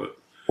food pellet.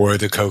 Or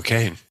the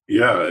cocaine.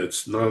 Yeah,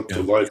 it's not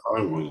the life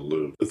I want to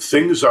live.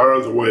 Things are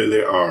the way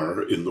they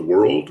are in the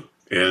world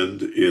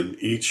and in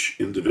each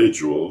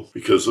individual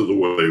because of the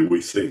way we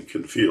think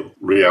and feel.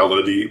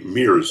 Reality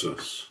mirrors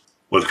us.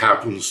 What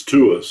happens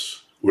to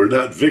us, we're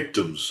not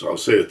victims. I'll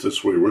say it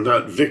this way. We're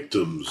not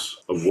victims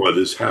of what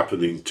is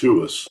happening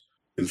to us.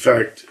 In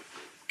fact,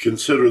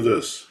 consider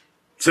this.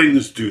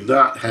 Things do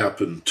not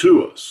happen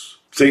to us.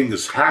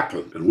 Things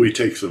happen, and we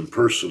take them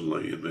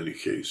personally in many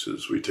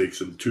cases. We take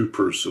them too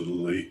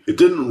personally. It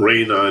didn't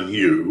rain on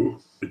you.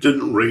 It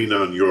didn't rain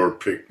on your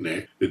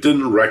picnic. It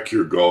didn't wreck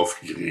your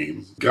golf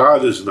game.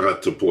 God is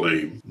not to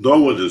blame. No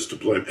one is to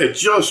blame. It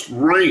just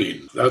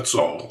rained. That's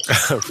all.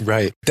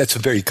 Right. That's a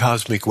very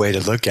cosmic way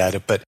to look at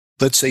it. But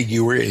let's say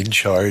you were in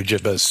charge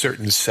of a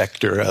certain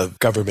sector of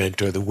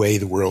government or the way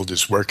the world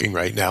is working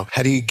right now.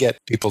 How do you get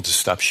people to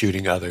stop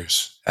shooting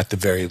others at the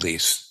very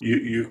least?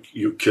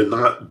 You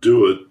cannot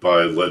do it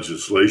by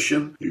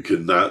legislation. You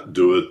cannot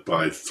do it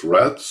by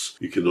threats.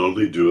 You can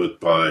only do it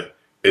by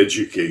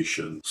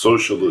education,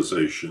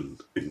 socialization,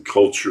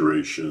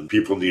 enculturation.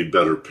 People need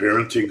better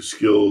parenting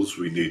skills.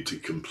 We need to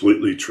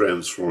completely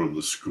transform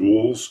the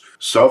schools.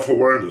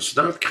 Self-awareness,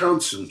 not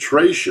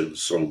concentration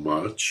so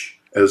much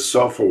as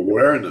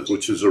self-awareness,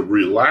 which is a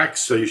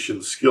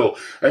relaxation skill.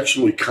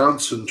 Actually,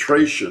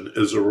 concentration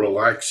is a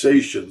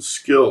relaxation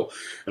skill.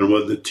 And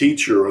when the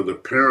teacher or the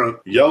parent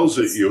yells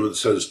at you and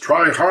says,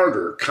 try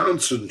harder,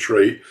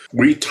 concentrate,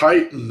 we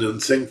tighten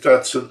and think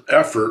that's an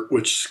effort,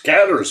 which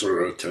scatters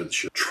our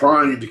attention.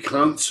 Trying to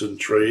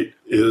concentrate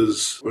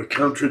is a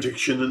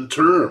contradiction in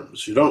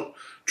terms. You don't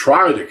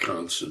try to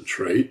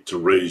concentrate to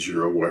raise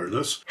your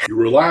awareness. You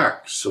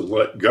relax and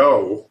let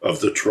go of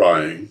the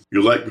trying.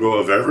 You let go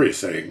of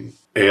everything,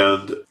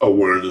 and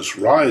awareness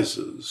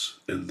rises.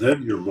 And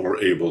then you're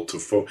more able to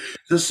focus.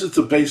 This is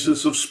the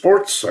basis of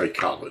sports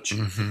psychology.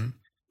 Mm-hmm.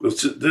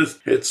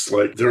 It's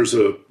like there's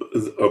a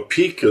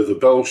peak of the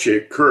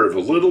bell-shaped curve. A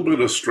little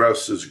bit of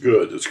stress is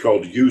good. It's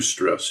called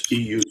eustress,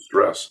 eustress.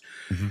 stress.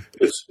 Hmm.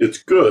 It's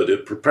good.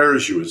 It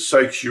prepares you. It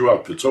psychs you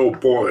up. It's, oh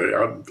boy,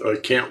 I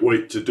can't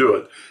wait to do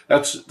it.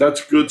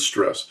 That's good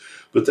stress.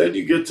 But then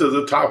you get to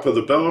the top of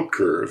the bell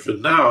curve,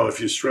 and now if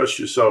you stress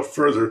yourself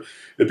further,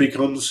 it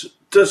becomes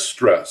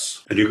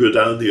distress. And you go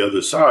down the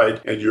other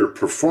side, and your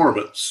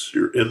performance,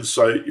 your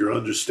insight, your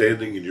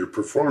understanding, and your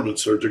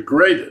performance are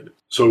degraded.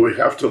 So we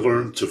have to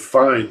learn to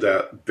find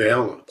that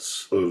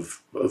balance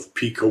of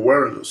peak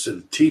awareness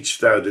and teach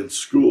that in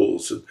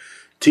schools and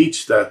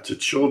teach that to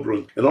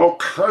children, and all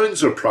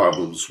kinds of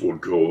problems will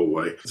go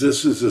away.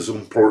 This is as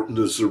important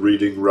as the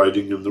reading,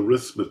 writing, and the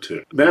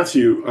arithmetic.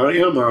 Matthew, I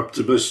am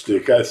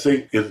optimistic. I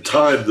think in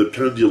time the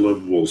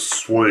pendulum will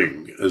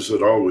swing, as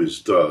it always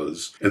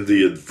does, and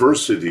the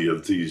adversity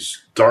of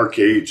these dark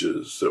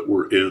ages that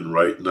we're in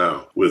right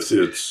now, with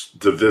its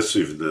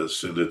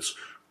divisiveness and its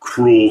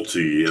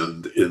cruelty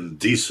and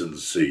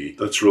indecency.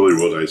 That's really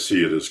what I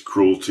see it as,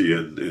 cruelty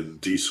and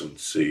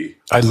indecency.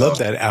 I love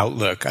that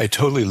outlook. I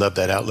totally love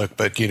that outlook.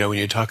 But, when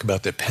you talk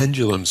about the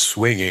pendulum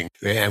swinging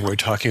and we're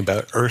talking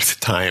about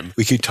Earth time,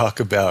 we could talk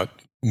about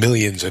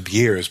millions of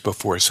years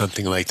before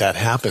something like that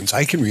happens.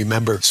 I can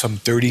remember some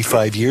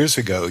 35 years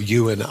ago,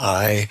 you and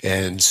I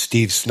and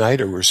Steve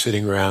Snyder were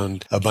sitting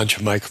around a bunch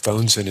of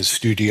microphones in a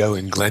studio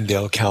in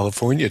Glendale,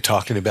 California,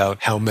 talking about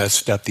how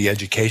messed up the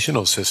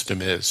educational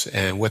system is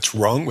and what's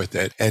wrong with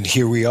it. And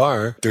here we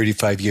are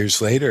 35 years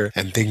later,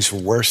 and things are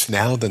worse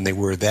now than they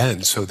were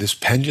then. So this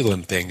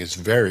pendulum thing is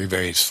very,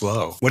 very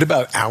slow. What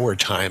about our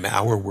time,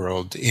 our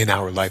world, in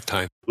our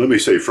lifetime? Let me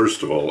say,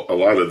 first of all, a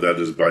lot of that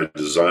is by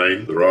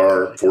design. There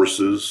are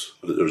forces.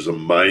 There's a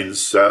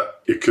mindset.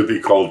 It could be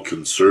called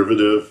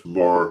conservative,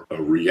 more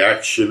a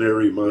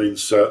reactionary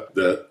mindset,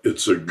 that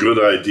it's a good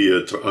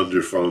idea to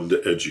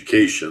underfund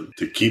education,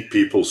 to keep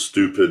people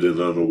stupid and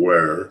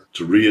unaware,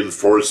 to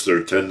reinforce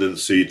their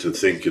tendency to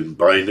think in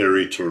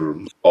binary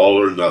terms, all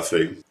or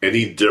nothing.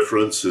 Any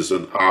difference is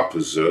an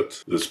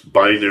opposite. This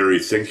binary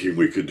thinking,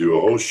 we could do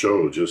a whole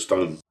show just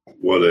on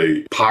what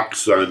a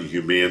pox on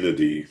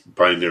humanity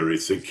binary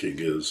thinking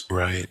is.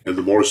 Right. And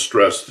the more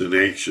stressed and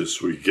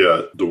anxious we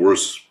get, the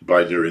worse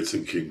binary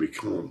thinking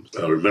becomes.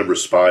 Remember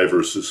spy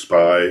versus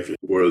spy,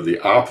 where the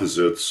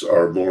opposites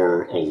are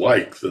more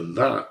alike than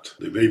not.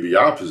 They may be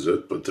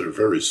opposite, but they're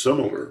very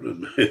similar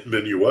in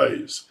many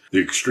ways.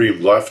 The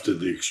extreme left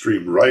and the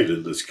extreme right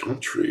in this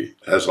country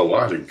has a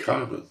lot in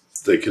common.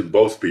 They can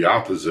both be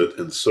opposite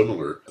and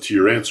similar. To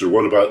your answer,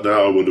 what about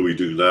now? What do we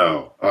do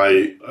now?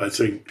 I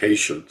think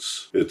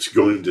patience. It's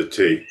going to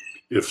take,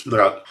 if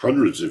not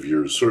hundreds of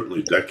years,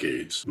 certainly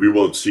decades. We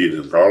won't see it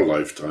in our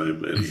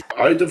lifetime. And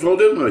I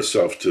devoted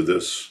myself to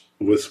this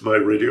with my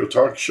radio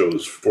talk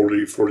shows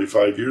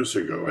 45 years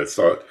ago. I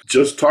thought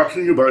just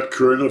talking about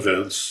current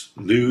events,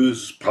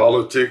 news,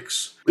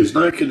 politics, is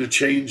not going to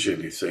change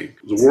anything.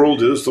 The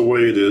world is the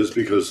way it is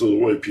because of the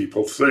way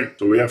people think.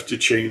 So we have to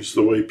change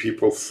the way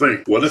people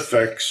think. What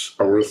affects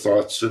our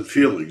thoughts and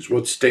feelings?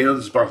 What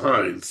stands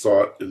behind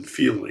thought and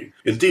feeling?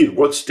 Indeed,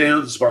 what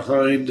stands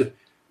behind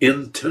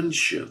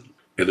intention?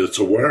 And it's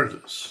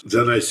awareness.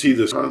 Then I see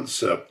this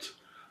concept,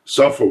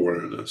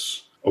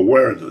 self-awareness,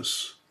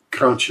 awareness,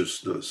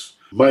 consciousness,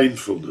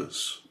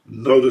 mindfulness.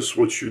 Notice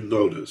what you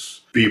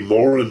notice. Be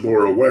more and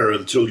more aware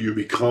until you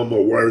become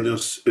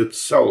awareness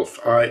itself.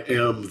 I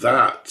am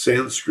that.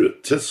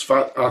 Sanskrit,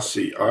 tisvat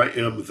asi. I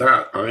am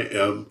that. I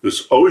am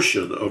this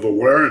ocean of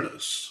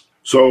awareness.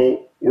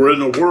 So we're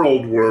in a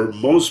world where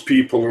most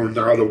people are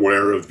not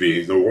aware of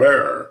being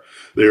aware.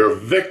 They are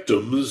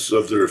victims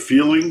of their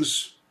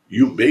feelings.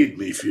 You made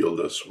me feel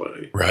this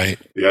way. Right.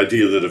 The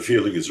idea that a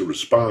feeling is a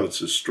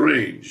response is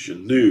strange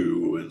and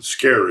new and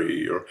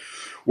scary. Or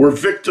we're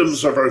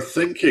victims of our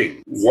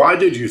thinking. Why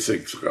did you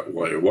think that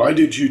way? Why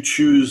did you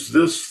choose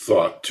this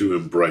thought to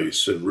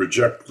embrace and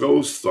reject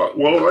those thoughts?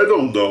 Well, I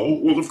don't know.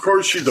 Well, of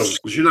course you don't.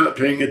 Because you're not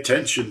paying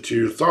attention to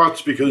your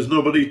thoughts because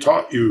nobody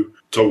taught you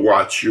to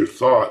watch your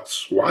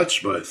thoughts.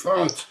 Watch my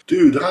thoughts?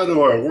 Dude, how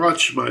do I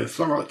watch my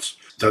thoughts?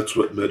 That's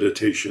what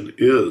meditation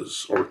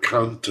is, or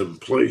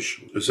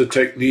contemplation. It's a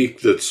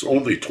technique that's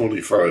only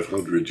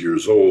 2,500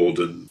 years old,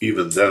 and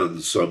even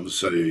then some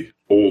say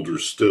older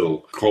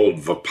still, called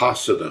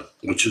Vipassana,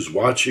 which is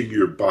watching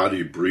your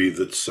body breathe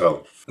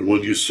itself. And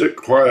when you sit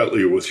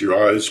quietly with your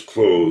eyes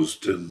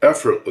closed and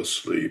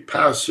effortlessly,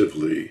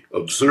 passively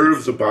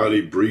observe the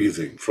body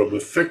breathing from a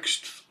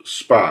fixed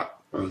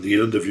spot on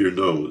the end of your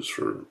nose,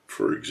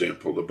 for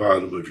example, the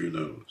bottom of your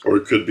nose, or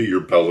it could be your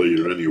belly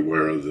or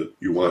anywhere that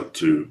you want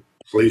to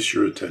place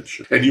your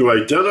attention. And you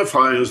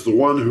identify as the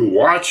one who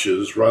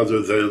watches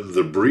rather than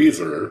the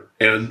breather,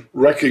 and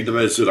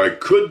recognize that I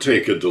could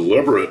take a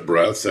deliberate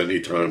breath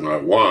anytime I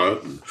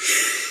want, and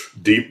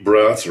deep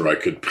breath, or I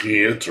could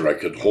pant, or I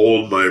could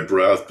hold my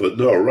breath. But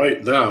no,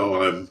 right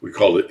now we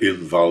call it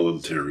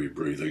involuntary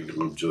breathing.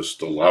 I'm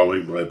just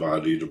allowing my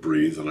body to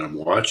breathe and I'm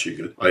watching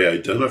it. I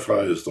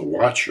identify as the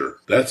watcher.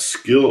 That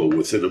skill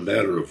within a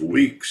matter of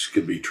weeks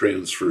can be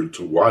transferred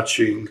to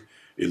watching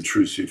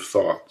intrusive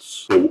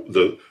thoughts.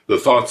 The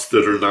thoughts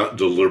that are not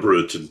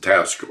deliberate and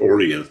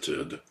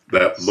task-oriented,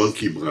 that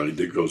monkey mind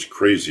that goes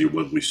crazy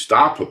when we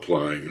stop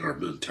applying our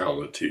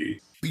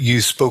mentality.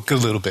 You spoke a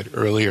little bit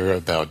earlier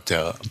about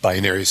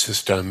binary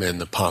system and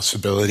the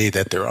possibility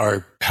that there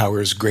are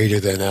powers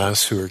greater than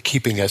us who are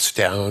keeping us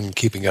down,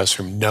 keeping us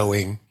from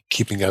knowing,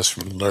 keeping us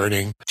from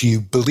learning. Do you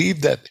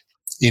believe that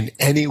in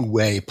any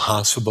way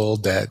possible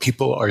that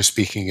people are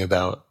speaking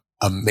about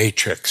a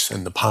matrix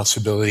and the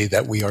possibility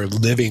that we are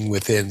living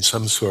within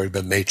some sort of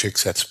a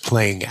matrix that's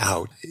playing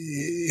out?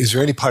 Is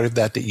there any part of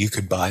that that you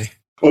could buy?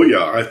 Oh,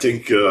 yeah, I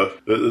think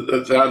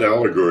that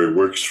allegory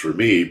works for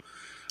me.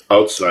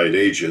 Outside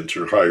agent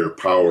or higher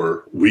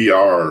power, we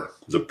are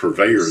the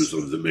purveyors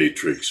of the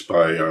matrix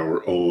by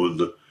our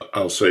own,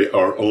 I'll say,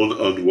 our own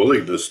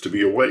unwillingness to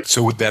be awake.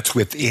 So that's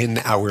within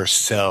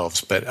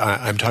ourselves, but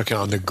I'm talking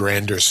on the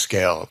grander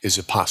scale. Is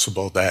it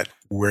possible that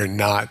we're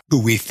not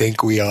who we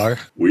think we are?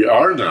 We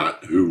are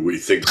not who we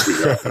think we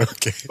are.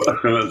 Okay.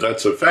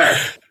 That's a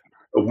fact.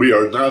 We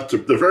are not. The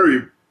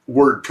very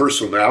word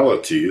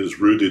personality is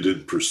rooted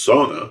in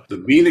persona. The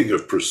meaning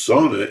of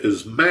persona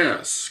is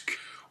mask.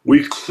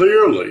 We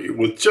clearly,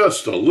 with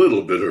just a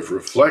little bit of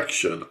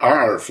reflection,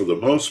 are, for the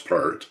most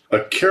part, a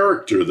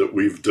character that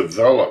we've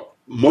developed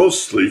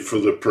mostly for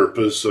the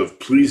purpose of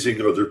pleasing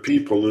other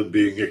people and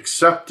being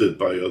accepted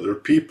by other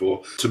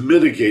people to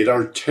mitigate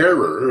our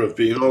terror of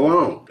being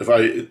alone. If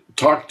I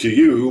talk to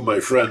you, my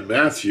friend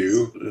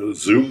Matthew, a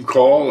Zoom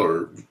call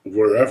or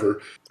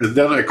wherever, and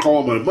then I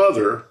call my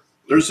mother,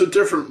 there's a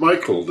different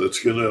Michael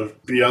that's going to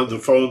be on the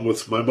phone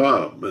with my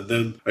mom. And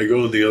then I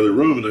go in the other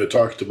room and I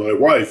talk to my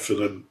wife,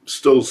 and I'm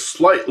still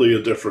slightly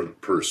a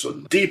different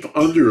person. Deep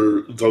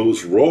under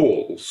those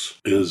roles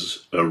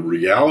is a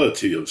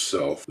reality of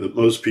self that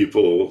most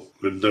people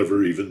have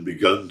never even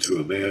begun to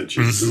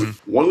imagine.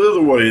 Mm-hmm. One of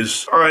the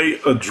ways I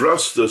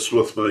address this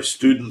with my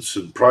students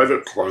and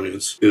private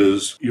clients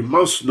is you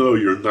must know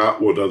you're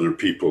not what other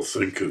people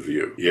think of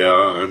you. Yeah,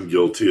 I'm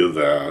guilty of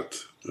that.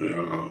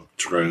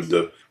 Trying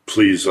to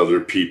please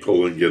other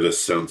people and get a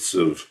sense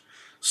of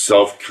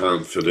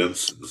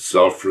self-confidence, and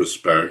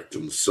self-respect,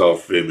 and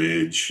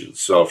self-image, and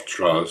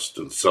self-trust,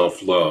 and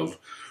self-love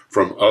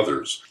from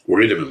others.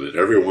 Wait a minute,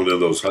 every one of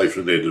those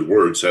hyphenated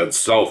words had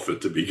self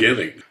at the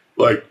beginning.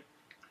 Like,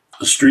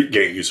 the street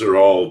gangs are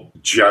all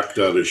jacked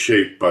out of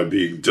shape by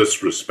being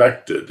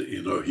disrespected.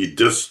 He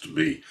dissed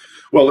me.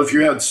 Well, if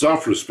you had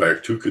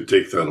self-respect, who could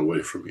take that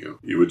away from you?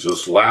 You would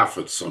just laugh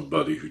at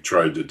somebody who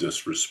tried to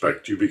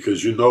disrespect you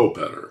because you know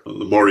better.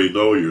 The more you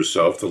know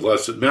yourself, the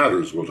less it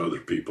matters what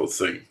other people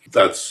think.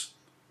 That's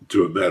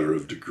to a matter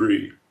of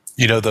degree.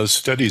 Those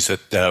studies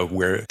that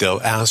where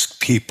they'll ask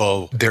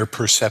people their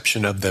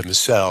perception of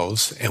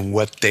themselves and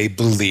what they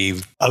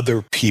believe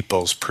other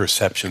people's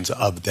perceptions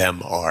of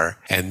them are.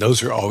 And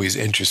those are always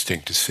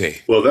interesting to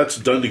see. Well, that's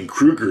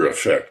Dunning-Kruger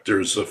effect.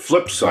 There's a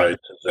flip side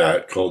to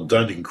that called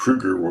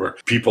Dunning-Kruger, where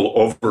people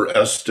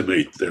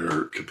overestimate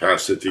their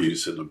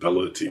capacities and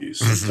abilities.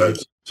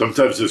 Mm-hmm.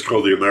 Sometimes it's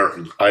called the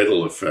American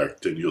Idol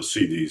effect, and you'll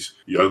see these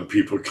young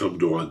people come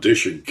to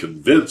audition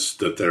convinced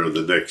that they're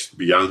the next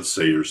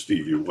Beyonce or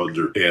Stevie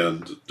Wonder,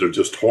 and they're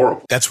just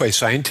horrible. That's why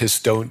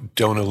scientists don't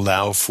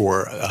allow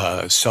for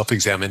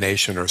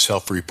self-examination or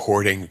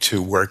self-reporting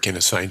to work in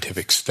a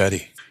scientific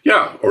study.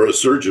 Yeah, or a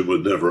surgeon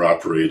would never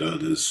operate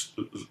on his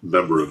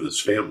member of his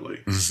family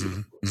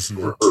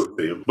or her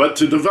family. But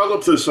to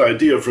develop this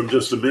idea from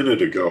just a minute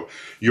ago,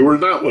 you are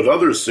not what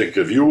others think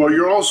of you, or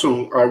you're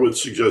also, I would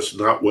suggest,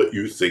 not what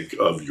you think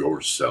of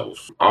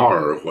yourself. You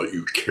are what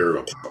you care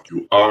about.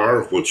 You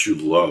are what you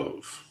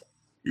love.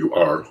 You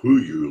are who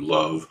you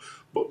love,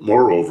 but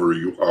moreover,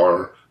 you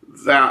are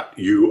that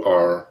you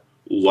are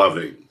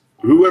loving.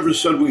 Whoever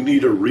said we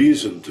need a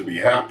reason to be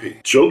happy?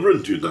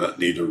 Children do not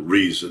need a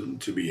reason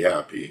to be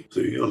happy.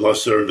 See,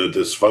 unless they're in a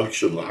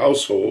dysfunctional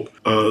household,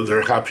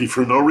 they're happy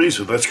for no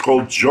reason. That's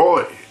called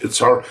joy.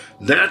 It's our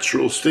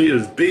natural state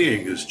of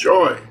being is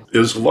joy,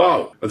 is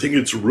love. I think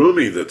it's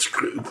Rumi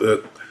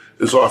that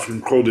is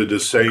often quoted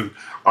as saying,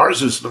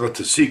 ours is not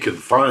to seek and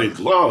find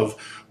love,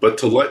 but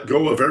to let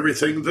go of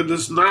everything that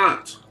is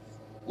not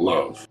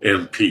love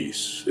and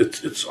peace.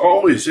 It's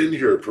always in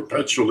here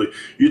perpetually.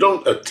 You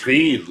don't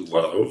attain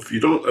love. You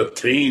don't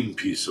attain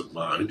peace of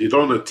mind. You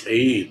don't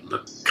attain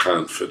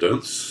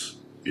confidence.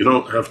 You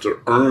don't have to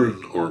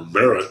earn or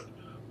merit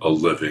a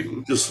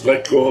living. Just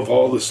let go of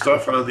all the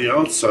stuff on the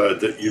outside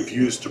that you've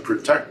used to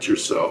protect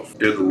yourself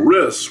and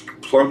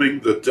risk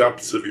plumbing the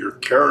depths of your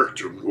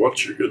character. And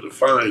what you're going to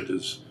find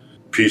is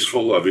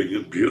peaceful, loving,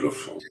 and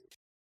beautiful.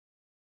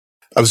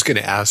 I was going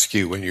to ask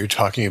you, when you're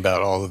talking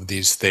about all of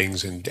these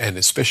things, and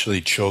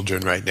especially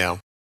children right now,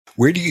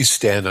 where do you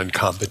stand on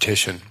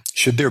competition?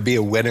 Should there be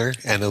a winner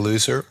and a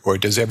loser, or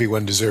does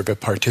everyone deserve a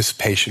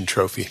participation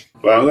trophy?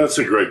 Well, that's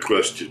a great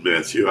question,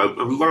 Matthew.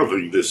 I'm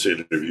loving this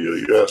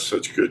interview. You ask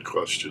such good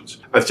questions.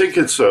 I think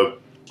it's a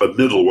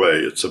middle way.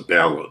 It's a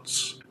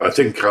balance. I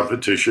think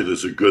competition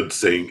is a good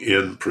thing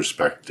in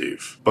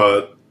perspective,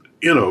 but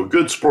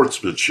Good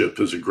sportsmanship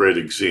is a great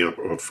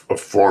example of a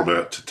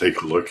format to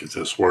take a look at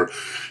this, where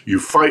you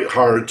fight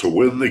hard to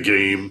win the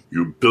game,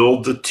 you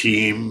build the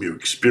team, you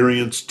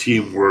experience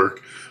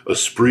teamwork,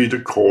 esprit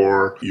de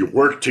corps, you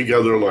work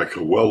together like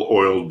a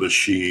well-oiled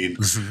machine.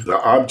 Mm-hmm.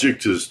 The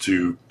object is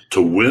to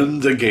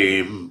win the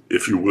game,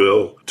 if you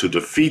will, to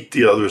defeat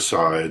the other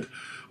side.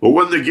 But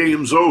when the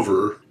game's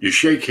over, you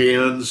shake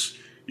hands,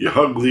 you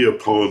hug the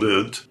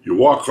opponent, you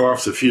walk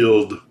off the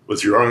field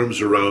with your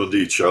arms around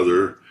each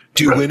other.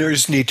 Do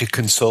winners need to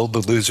console the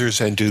losers,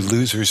 and do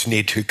losers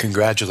need to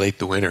congratulate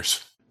the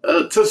winners?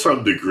 To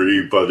some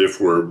degree, but if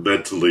we're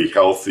mentally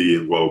healthy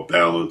and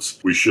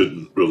well-balanced, we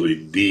shouldn't really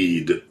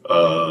need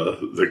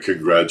the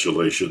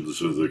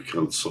congratulations or the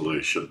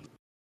consolation.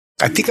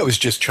 I think I was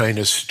just trying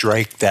to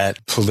strike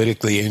that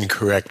politically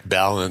incorrect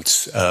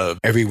balance of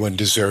everyone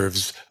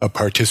deserves a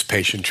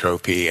participation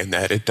trophy, and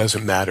that it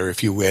doesn't matter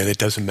if you win, it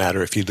doesn't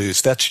matter if you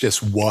lose. That's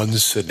just one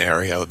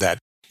scenario that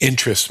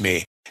interests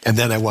me. And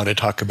then I want to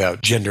talk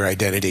about gender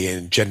identity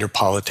and gender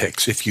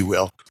politics, if you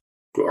will.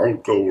 I'll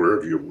go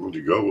wherever you want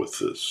to go with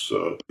this.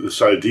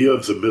 This idea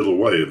of the middle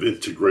way of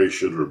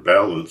integration or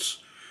balance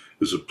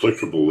is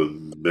applicable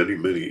in many,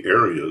 many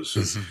areas.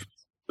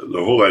 Mm-hmm.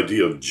 The whole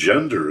idea of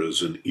gender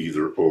is an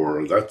either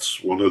or.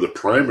 That's one of the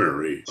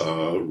primary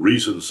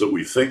reasons that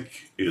we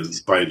think in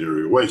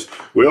binary ways.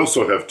 We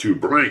also have two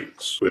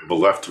brains. We have a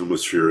left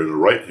hemisphere and a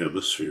right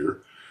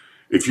hemisphere.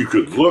 If you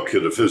could look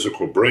at a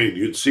physical brain,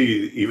 you'd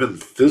see even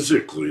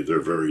physically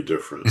they're very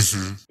different.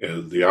 Mm-hmm.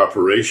 And the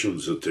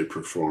operations that they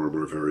perform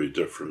are very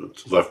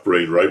different. Left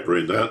brain, right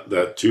brain,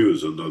 that too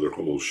is another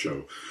whole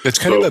show. It's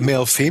kind of a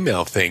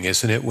male-female thing,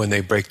 isn't it, when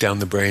they break down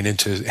the brain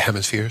into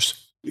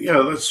hemispheres?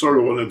 Yeah, that's sort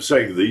of what I'm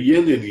saying. The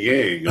yin and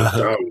yang of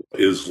Tao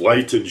is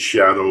light and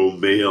shadow,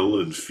 male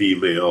and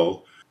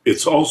female.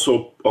 It's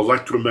also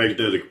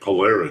electromagnetic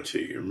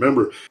polarity.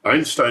 Remember,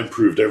 Einstein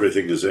proved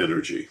everything is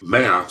energy.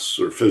 Mass,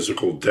 or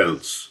physical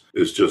dense,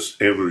 is just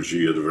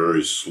energy at a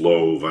very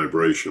slow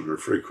vibration or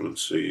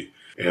frequency.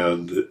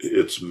 And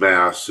its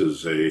mass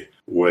is a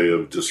way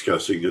of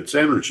discussing its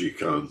energy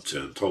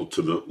content.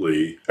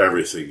 Ultimately,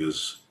 everything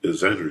is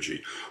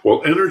energy.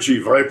 Well,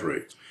 energy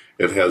vibrates.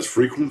 It has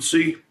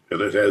frequency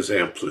and it has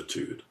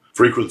amplitude.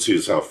 Frequency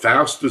is how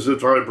fast does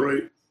it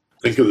vibrate?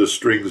 Think of the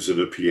strings in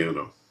a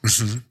piano.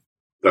 Mm-hmm.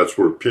 That's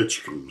where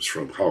pitch comes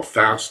from. How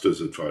fast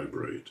does it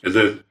vibrate? And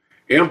then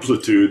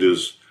amplitude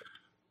is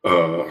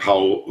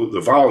how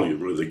the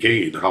volume or the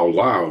gain, how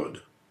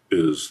loud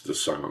is the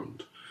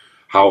sound?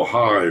 How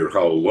high or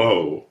how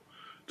low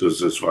does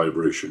this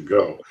vibration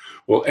go?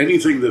 Well,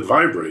 anything that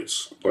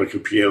vibrates, like a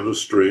piano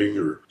string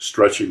or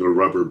stretching a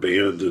rubber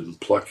band and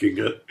plucking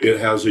it, it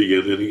has a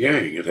yin and a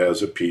yang. It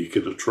has a peak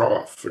and a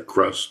trough, a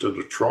crest and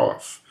a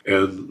trough.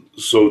 And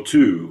so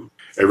too,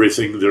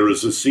 everything, there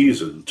is a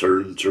season,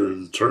 turn,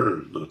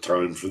 a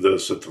time for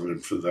this, a time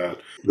for that.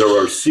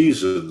 There are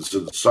seasons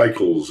and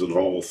cycles in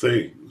all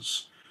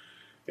things.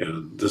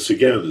 And this,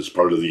 again, is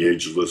part of the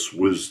ageless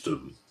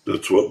wisdom.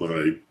 That's what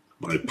my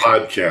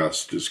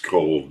podcast is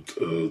called,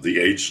 the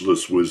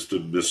Ageless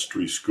Wisdom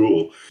Mystery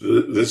School.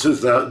 This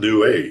is not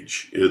New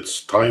Age.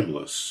 It's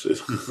timeless.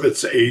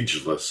 It's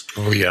ageless.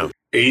 Oh, yeah.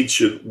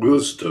 Ancient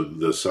wisdom,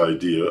 this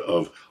idea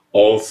of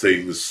all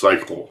things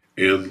cycle.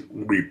 And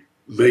we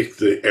make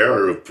the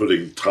error of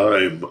putting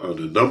time on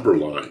a number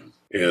line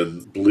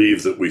and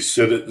believe that we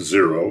sit at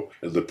zero,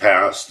 and the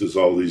past is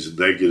all these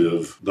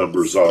negative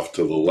numbers off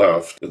to the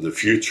left, and the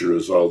future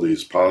is all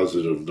these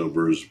positive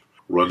numbers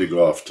running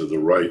off to the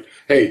right.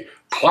 Hey,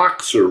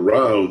 clocks are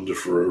round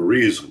for a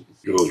reason.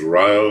 It goes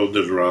round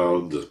and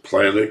round. The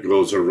planet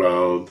goes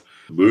around.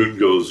 The moon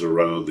goes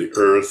around the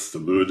earth. The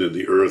moon and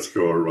the earth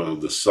go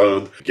around the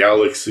sun. The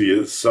galaxy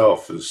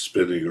itself is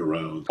spinning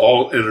around.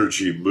 All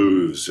energy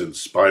moves in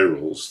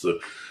spirals. The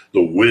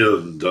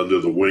wind under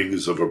the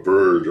wings of a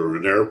bird or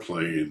an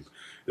airplane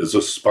is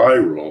a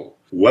spiral.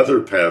 Weather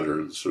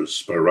patterns are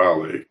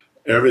spiralic.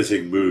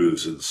 Everything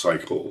moves in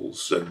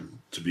cycles, and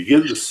to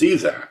begin to see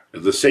that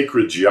and the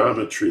sacred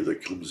geometry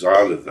that comes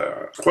out of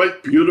that,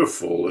 quite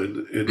beautiful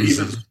and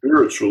even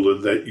spiritual,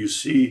 in that you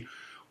see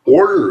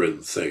order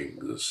in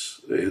things,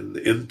 in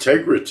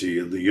integrity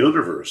in the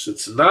universe.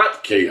 It's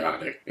not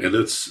chaotic, and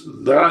it's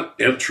not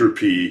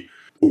entropy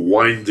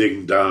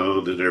winding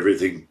down and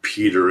everything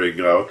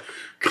petering out.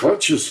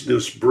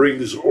 Consciousness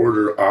brings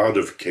order out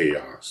of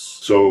chaos.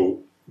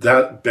 So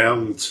that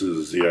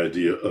balances the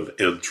idea of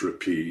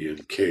entropy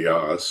and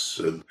chaos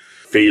and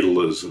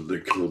fatalism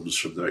that comes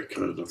from that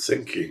kind of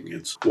thinking.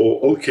 It's, well,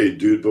 okay,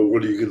 dude, but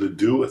what are you going to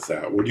do with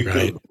that? What are you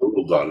going to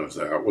build out of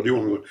that? What do you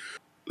want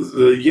to...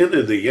 The yin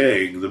and the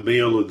yang, the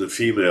male and the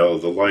female,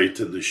 the light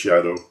and the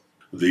shadow,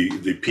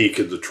 the peak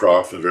and the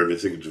trough of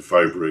everything that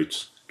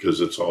vibrates,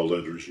 because it's all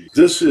energy.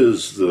 This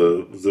is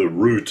the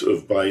root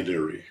of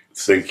binary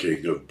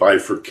thinking, of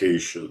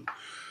bifurcation,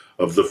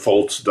 of the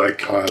false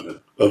dichotomy,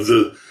 of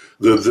the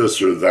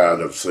this or that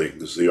of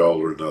things, the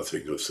all or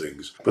nothing of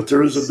things. But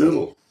there is a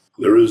middle.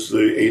 There is the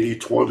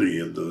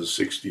 80-20 and the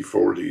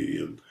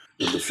 60-40, and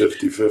in the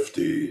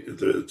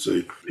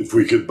 50-50. If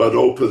we could but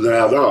open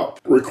that up,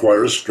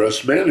 requires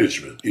stress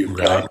management. You've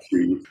got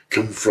to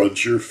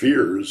confront your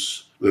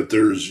fears that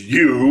there's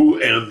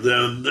you and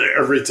then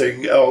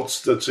everything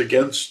else that's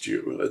against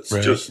you. It's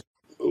just,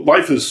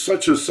 life is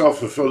such a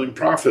self-fulfilling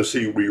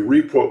prophecy. We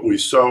reap what we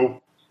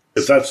sow.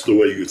 If that's the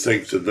way you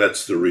think, then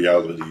that's the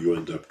reality you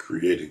end up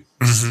creating.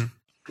 Mm-hmm.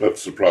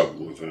 That's the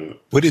problem with that.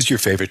 What is your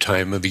favorite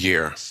time of the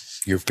year?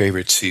 Your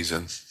favorite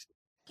season?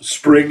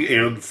 Spring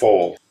and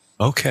fall.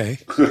 Okay.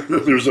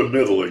 There's a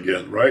middle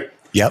again, right?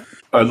 Yep.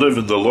 I live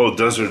in the low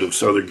desert of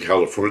Southern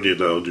California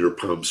now near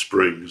Palm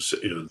Springs.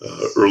 In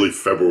early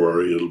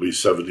February, it'll be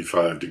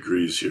 75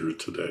 degrees here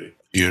today.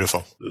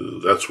 Beautiful.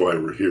 That's why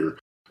we're here.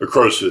 Of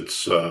course,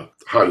 it's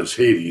hot as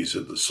Hades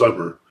in the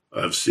summer.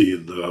 I've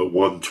seen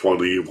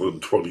 120,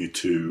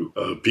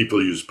 122.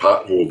 People use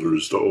pot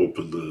holders to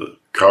open the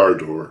car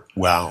door.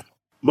 Wow.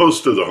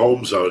 Most of the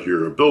homes out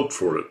here are built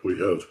for it. We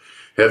have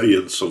heavy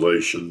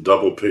insulation,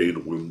 double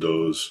pane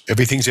windows.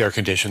 Everything's air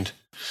conditioned.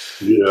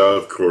 Yeah,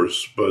 of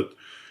course, but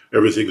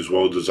everything is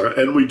well designed.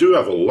 And we do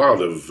have a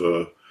lot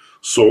of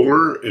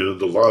solar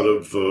and a lot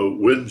of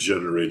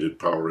wind-generated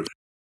power.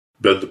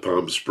 Been to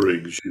Palm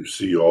Springs, you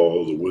see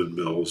all the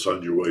windmills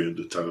on your way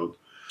into town.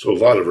 So a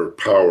lot of our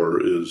power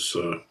is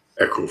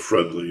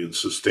eco-friendly and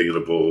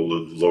sustainable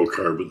and low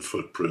carbon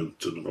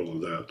footprint and all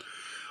of that.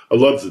 I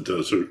love the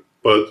desert,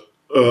 but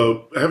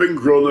having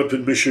grown up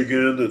in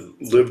Michigan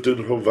and lived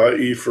in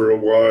Hawaii for a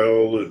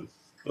while and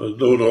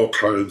known all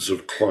kinds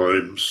of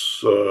climes,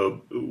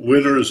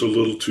 winter is a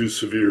little too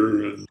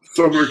severe and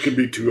summer can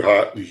be too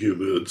hot and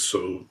humid.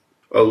 So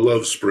I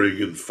love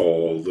spring and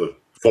fall. The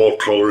fall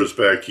colors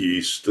back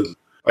east. And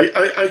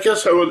I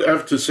guess I would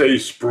have to say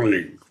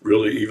spring,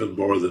 really, even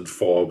more than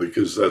fall,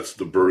 because that's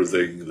the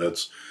birthing,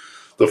 that's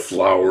the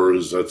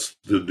flowers, that's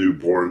the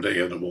newborn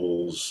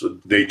animals,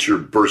 and nature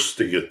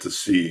bursting at the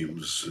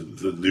seams, and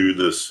the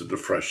newness and the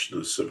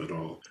freshness of it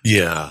all.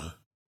 Yeah.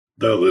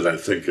 Now that I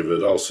think of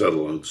it, I'll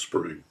settle on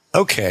spring.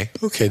 Okay,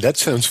 that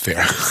sounds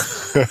fair.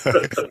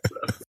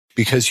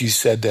 Because you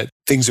said that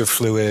things are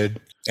fluid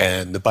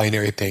and the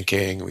binary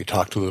thinking. We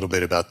talked a little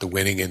bit about the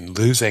winning and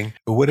losing.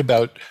 But what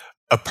about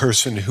a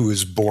person who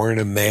is born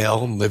a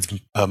male and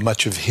lived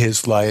much of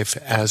his life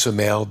as a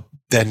male,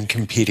 then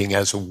competing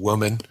as a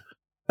woman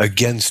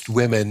against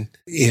women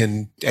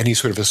in any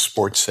sort of a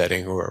sports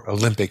setting or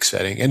Olympic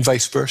setting, and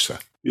vice versa?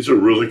 These are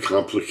really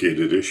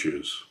complicated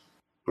issues.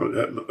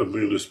 I'm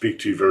going to speak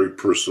to you very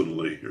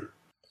personally here.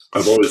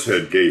 I've always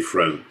had gay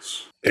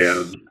friends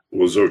and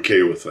was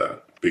okay with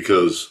that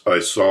because I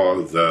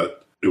saw that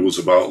it was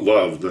about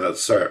love, not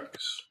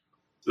sex.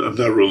 I'm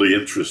not really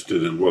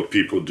interested in what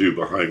people do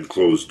behind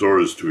closed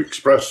doors to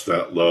express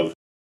that love.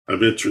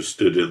 I'm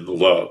interested in the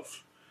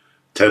love,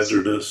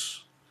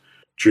 tenderness,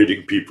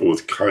 treating people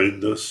with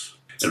kindness,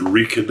 and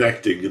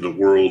reconnecting in a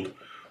world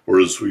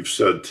where, as we've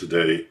said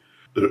today,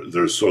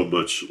 there's so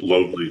much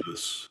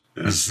loneliness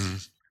and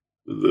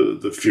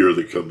the fear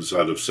that comes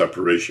out of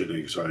separation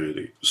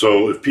anxiety.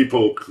 So if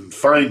people can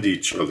find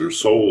each other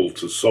soul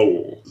to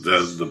soul,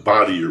 then the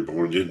body you're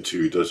born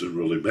into doesn't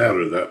really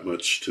matter that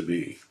much to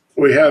me.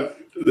 We have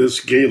this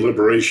gay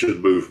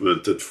liberation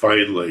movement that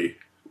finally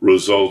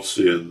results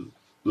in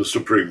the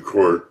Supreme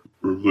Court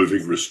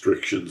removing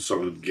restrictions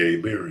on gay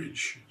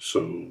marriage.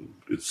 So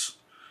it's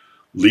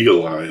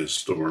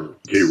legalized, or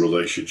gay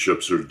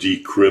relationships are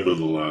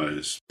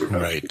decriminalized.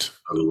 Right.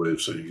 Another way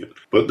of saying it.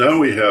 But now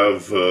we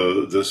have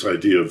this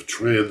idea of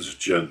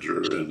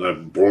transgender, and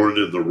I'm born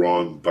in the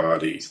wrong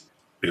body,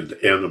 and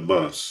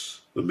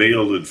animus, the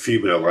male and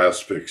female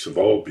aspects of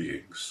all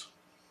beings.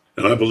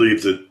 And I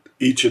believe that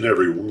each and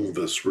every one of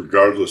us,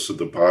 regardless of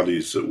the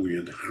bodies that we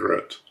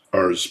inherit,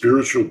 are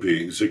spiritual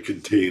beings that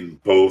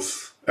contain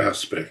both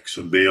aspects,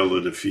 a male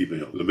and a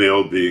female. The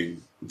male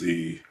being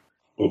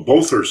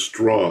both are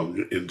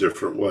strong in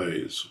different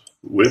ways.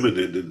 Women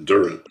in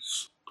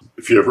endurance.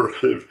 If you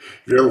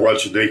ever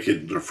watch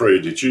Naked and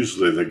Afraid, it's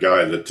usually the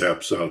guy that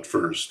taps out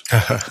first.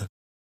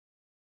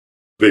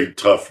 Big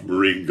tough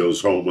Marine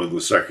goes home on the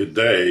second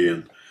day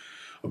and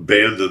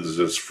abandons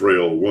this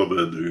frail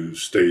woman who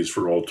stays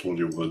for all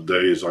 21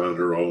 days on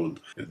her own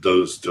and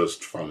does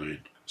just fine.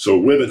 So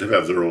women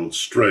have their own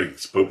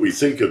strengths, but we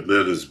think of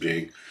men as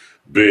being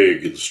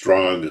big and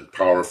strong and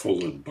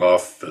powerful and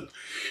buff. And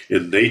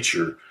in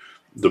nature,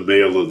 the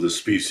male of the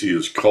species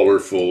is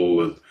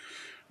colorful and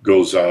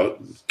goes out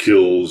and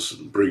kills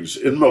and brings,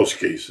 in most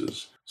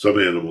cases, some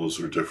animals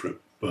are different,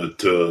 but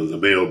the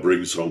male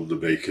brings home the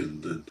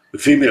bacon. And the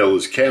female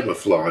is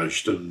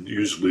camouflaged and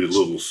usually a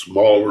little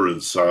smaller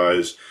in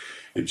size,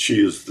 and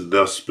she is the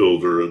nest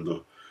builder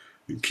and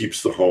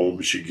keeps the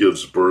home. She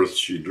gives birth,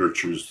 she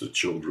nurtures the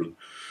children.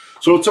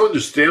 So it's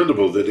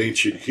understandable that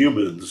ancient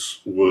humans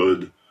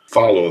would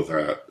follow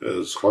that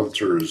as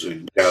hunters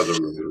and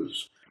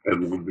gatherers,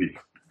 and when we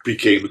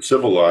became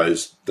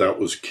civilized, that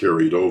was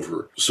carried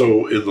over.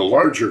 So in the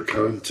larger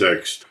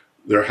context,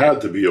 there had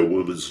to be a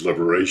women's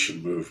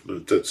liberation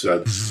movement that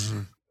said,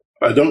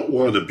 I don't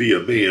want to be a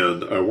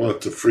man, I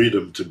want the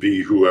freedom to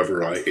be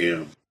whoever I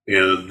am.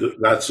 And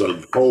that's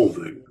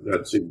unfolding.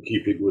 That's in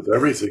keeping with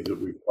everything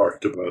that we've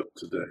talked about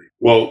today.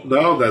 Well,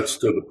 now that's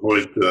to the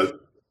point that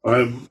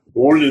I'm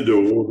born into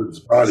a woman's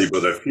body,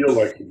 but I feel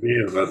like a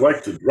man. I'd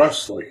like to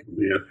dress like a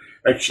man.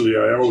 Actually,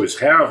 I always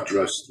have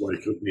dressed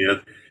like a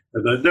man,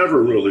 and I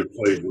never really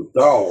played with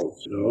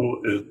dolls,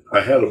 and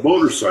I had a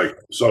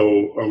motorcycle, so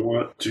I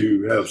want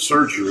to have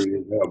surgery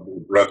and have my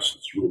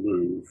breasts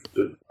removed.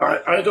 And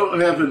I don't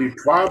have any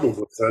problem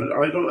with that.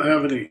 I don't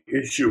have any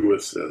issue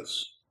with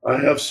this. I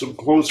have some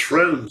close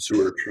friends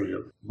who are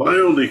trans. My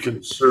only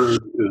concern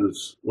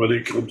is when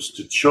it comes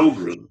to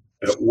children,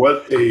 at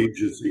what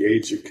age is the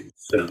age of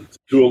consent?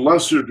 To a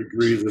lesser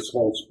degree, this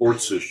whole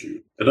sports issue.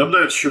 And I'm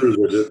not sure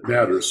that it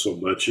matters so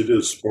much. It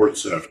is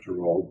sports after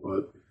all.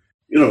 But,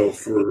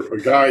 for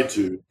a guy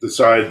to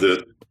decide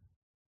that,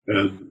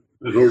 and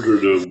in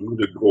order to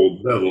win a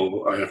gold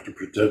medal, I have to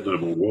pretend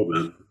I'm a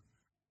woman.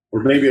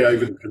 Or maybe I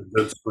even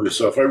convince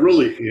myself I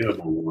really am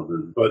a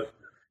woman. But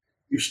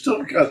you've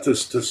still got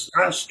this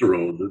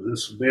testosterone in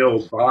this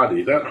male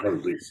body. That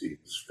hardly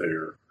seems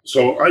fair.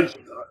 So I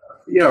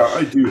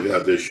do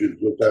have issues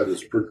with that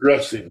as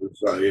progressing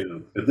as I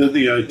am. And then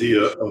the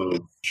idea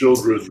of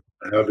children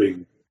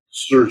having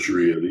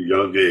surgery at a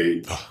young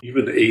age,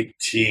 even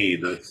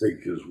 18, I think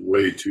is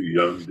way too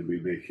young to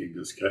be making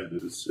this kind of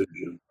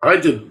decision. I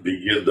didn't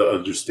begin to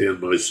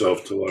understand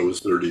myself till I was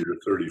 30 or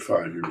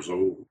 35 years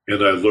old.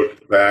 And I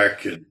looked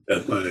back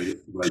at my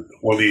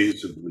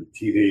 20s and my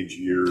teenage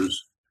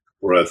years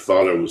where I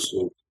thought I was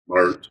so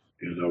smart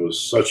and I was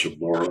such a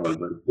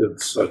moron. I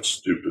did such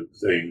stupid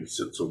things.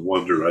 It's a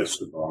wonder I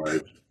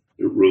survived.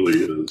 It really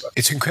is.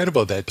 It's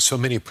incredible that so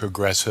many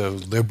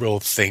progressive, liberal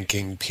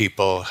thinking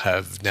people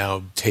have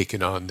now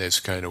taken on this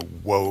kind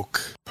of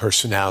woke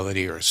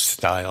personality or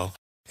style.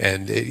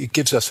 And it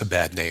gives us a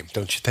bad name,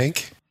 don't you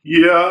think?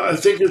 Yeah, I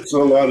think it's a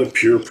lot of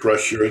peer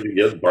pressure and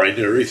again,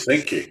 binary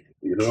thinking,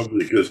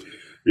 because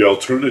the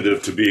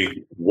alternative to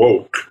being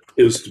woke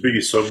is to be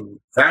some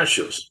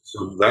fascist,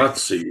 some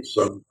Nazi,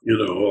 some,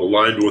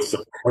 aligned with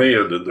the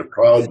Klan and the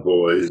Proud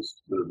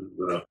Boys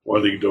and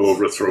wanting to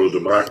overthrow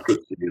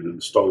democracy and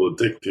install a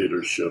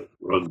dictatorship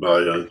run by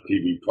a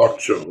TV talk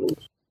show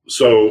host.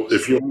 So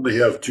if you only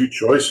have two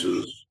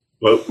choices,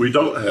 but we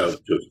don't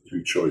have just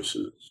two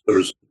choices.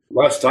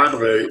 Last time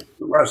I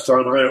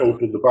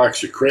opened a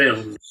box of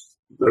crayons,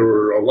 there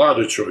were a lot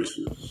of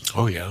choices.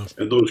 Oh, yeah.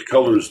 And those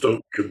colors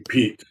don't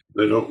compete.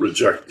 They don't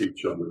reject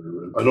each other.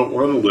 I don't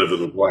want to live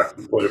in a black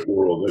and white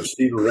world. I've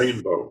seen a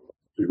rainbow.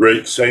 The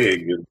great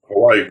saying in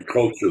Hawaiian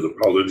culture, the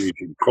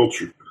Polynesian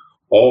culture,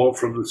 all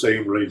from the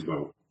same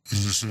rainbow.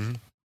 Mm-hmm.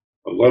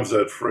 I love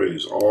that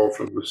phrase, all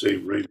from the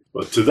same rainbow.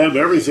 But to them,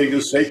 everything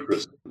is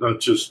sacred, not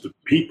just the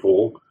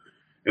people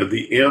and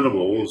the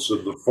animals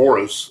and the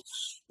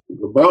forests.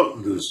 The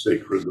mountain is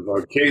sacred, the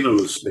volcano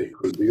is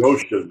sacred, the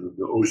ocean and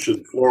the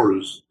ocean floor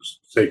is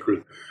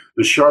sacred.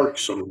 The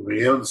sharks are my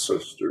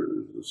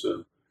ancestors,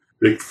 and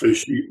big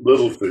fish eat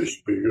little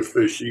fish, bigger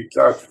fish eat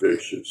that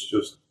fish. It's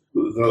just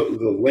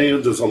the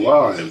land is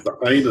alive. The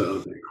Aina,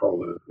 they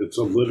call it. It's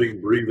a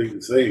living,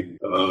 breathing thing.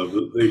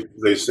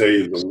 They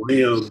say the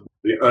land,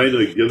 the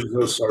Aina gives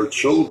us our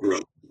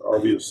children.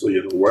 Obviously,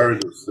 an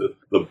awareness that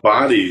the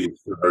bodies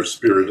that our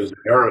spirit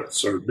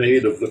inherits are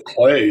made of the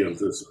clay of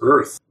this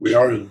earth. We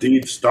are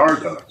indeed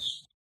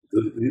stardust.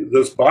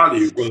 This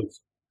body was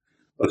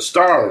a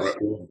star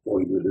at one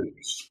point. It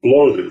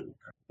exploded.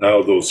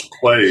 Now those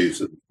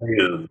clays and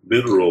sand,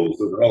 minerals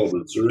and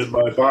elements are in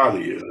my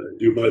body. And I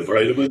do my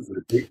vitamins, I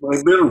take my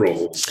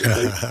minerals, I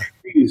take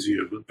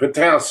magnesium and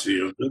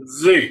potassium and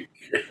zinc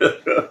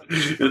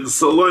and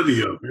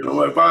selenium.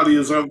 My body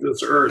is of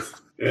this earth.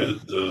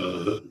 And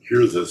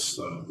here this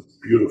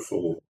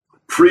beautiful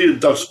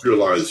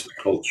pre-industrialized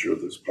culture,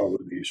 this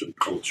Polynesian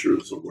culture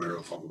is aware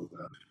of all of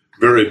that.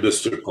 Very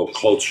mystical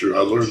culture.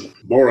 I learned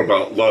more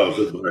about love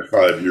in my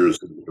 5 years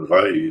in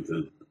Hawaii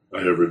than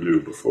I ever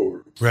knew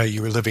before. Right,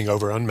 you were living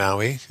over on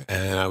Maui,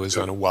 and I was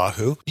on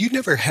Oahu. You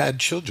never had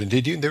children,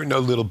 did you? There were no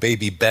little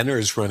baby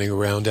Benners running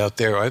around out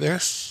there, are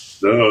there?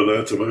 No,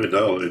 not to my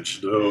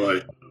knowledge.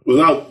 No,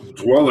 without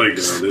dwelling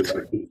on it,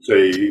 I can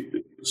say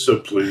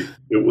simply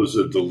it was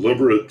a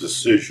deliberate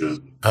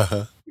decision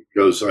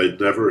because I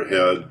never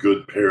had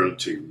good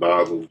parenting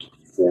modeled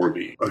for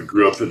me. I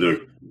grew up in a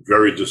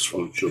very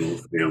dysfunctional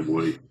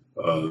family,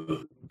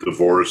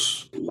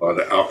 divorce, a lot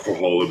of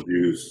alcohol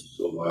abuse,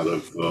 a lot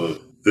of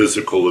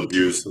physical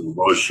abuse and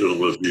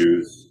emotional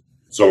abuse.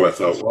 So I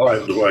thought, well, I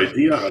have no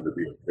idea how to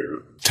be a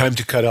parent. Time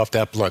to cut off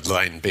that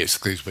bloodline,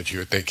 basically, is what you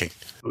were thinking.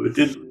 I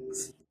didn't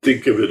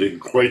think of it in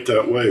quite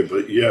that way,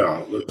 but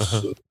yeah,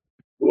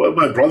 well,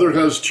 my brother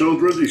has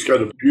children. He's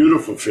got a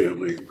beautiful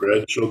family,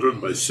 grandchildren.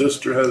 My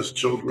sister has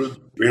children.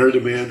 Married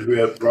a man who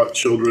had brought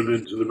children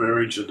into the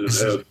marriage and then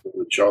had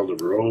a child of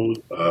her own.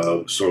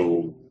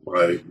 So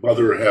my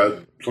mother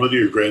had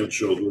plenty of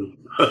grandchildren.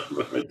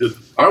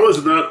 I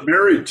was not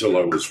married till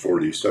I was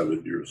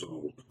 47 years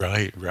old.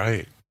 Right.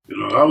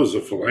 I was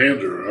a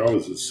philanderer. I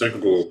was a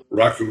single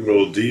rock and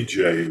roll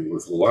DJ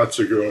with lots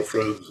of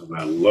girlfriends, and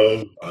I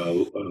loved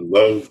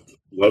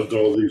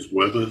all these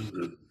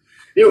women.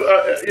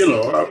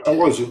 I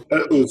wasn't.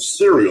 It was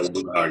serial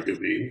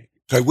monogamy.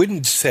 I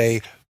wouldn't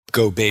say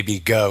go baby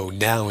go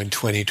now in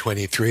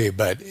 2023,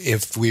 but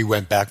if we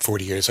went back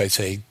 40 years, I'd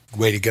say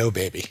way to go,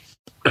 baby.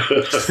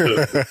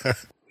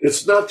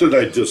 It's not that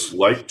I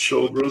dislike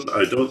children.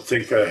 I don't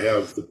think I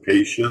have the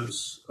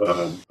patience.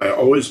 I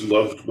always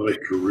loved my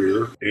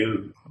career,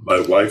 and my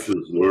wife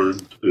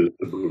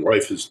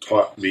has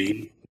taught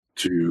me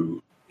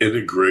to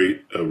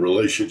integrate a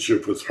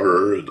relationship with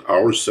her and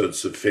our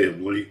sense of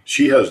family.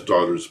 She has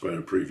daughters by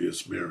a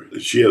previous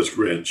marriage. She has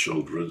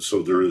grandchildren,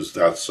 so there is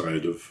that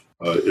side of.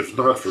 If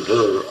not for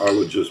her, I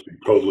would just be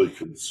totally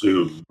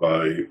consumed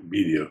by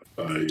media,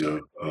 by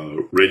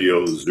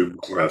radio, Zoom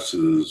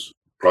classes,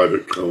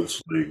 private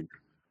counseling,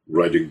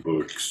 writing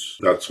books.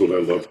 That's what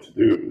I love to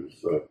do,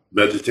 is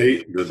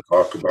meditate and then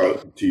talk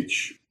about and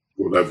teach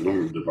what I've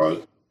learned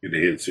about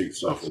enhancing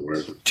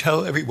self-awareness.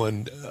 Tell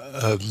everyone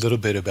a little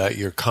bit about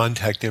your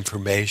contact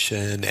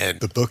information and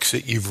the books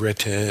that you've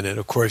written, and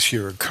of course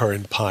your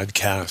current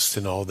podcast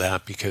and all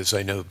that, because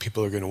I know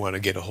people are going to want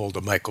to get a hold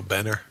of Michael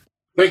Benner.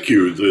 Thank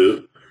you.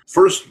 The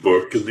first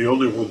book, and the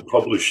only one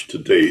published to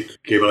date,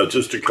 came out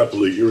just a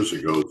couple of years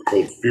ago. It's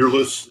called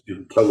Fearless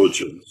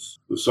Intelligence.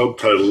 The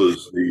subtitle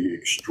is The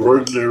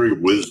Extraordinary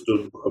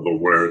Wisdom of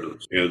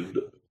Awareness. And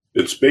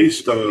it's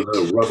based on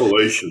a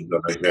revelation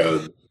that I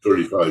had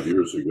 35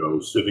 years ago,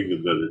 sitting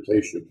in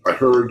meditation. I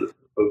heard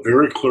a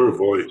very clear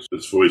voice.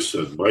 This voice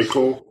said,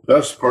 "Michael,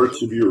 best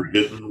parts of you are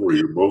hidden where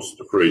you're most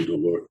afraid to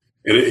look."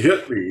 And it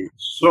hit me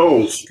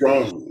so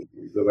strongly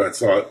that I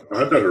thought,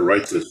 I better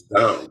write this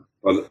down.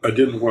 But I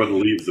didn't want to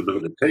leave the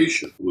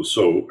meditation. It was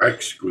so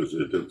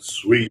exquisite and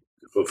sweet,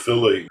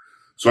 fulfilling.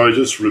 So I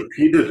just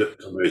repeated it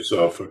to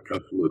myself a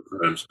couple of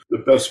times. The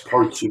best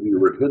parts of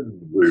you are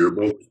hidden where you're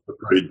most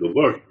afraid to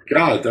look.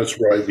 God, that's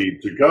where I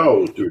need to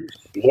go to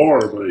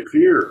explore my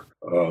fear.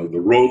 The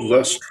road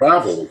less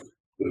traveled,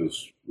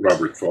 as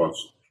Robert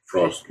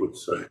Frost would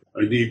say.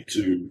 I need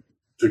to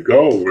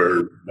go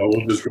where no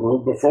one has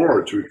gone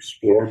before, to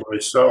explore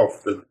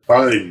myself and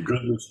find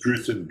goodness,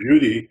 truth, and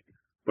beauty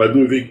by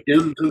moving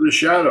into the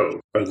shadow.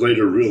 I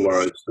later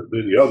realized that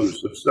many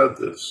others have said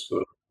this.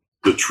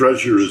 The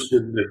treasure is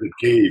hidden in the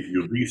cave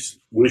you least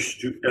wish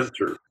to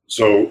enter.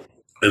 So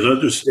an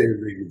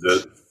understanding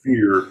that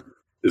fear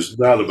is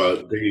not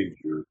about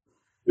danger.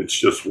 It's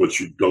just what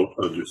you don't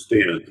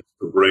understand.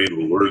 The brain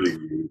alerting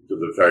you to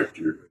the fact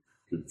you're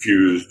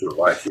confused or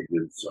lacking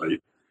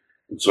insight.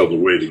 And so the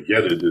way to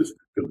get it is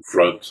to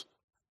confront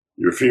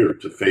your fear,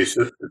 to face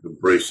it and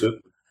embrace it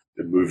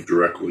and move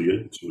directly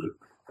into it.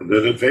 And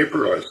then it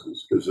vaporizes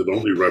because it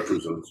only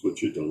represents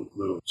what you don't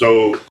know.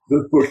 So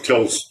this book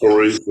tells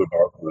stories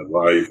about my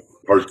life.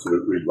 Parts of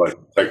it read like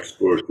a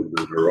textbook, and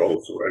then there are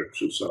also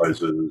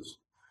exercises. It's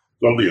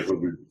only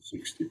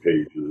 160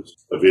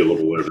 pages,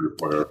 available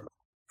everywhere.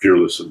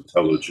 Fearless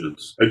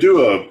Intelligence. I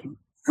do a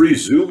free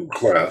Zoom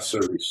class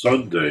every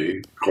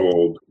Sunday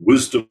called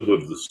Wisdom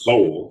of the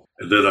Soul,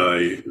 and then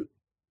I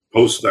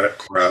post that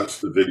class,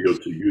 the video,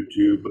 to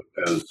YouTube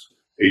as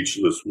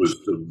Ageless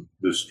Wisdom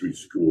Mystery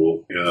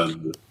School,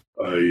 and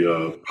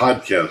I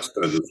podcast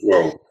that as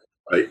well.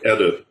 I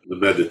edit the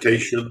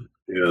meditation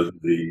and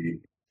the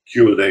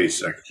Q&A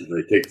section.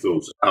 I take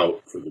those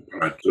out for the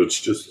podcast. So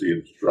it's just the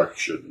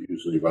instruction,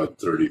 usually about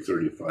 30,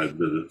 35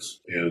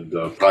 minutes, and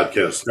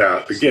podcast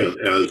that, again,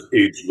 as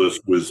Ageless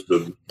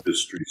Wisdom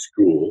Mystery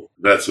School.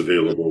 That's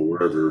available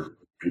wherever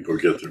people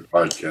get their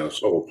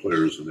podcasts, all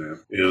players in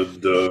that.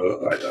 And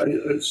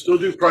I still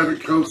do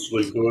private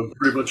counseling, though I'm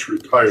pretty much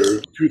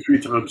retired.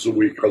 2-3 times a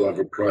week, I'll have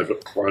a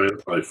private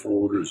client by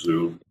phone or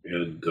Zoom.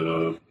 And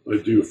I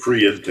do a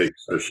free intake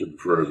session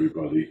for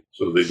everybody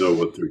so they know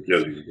what they're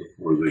getting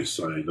before they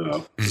sign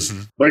up.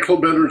 Mm-hmm.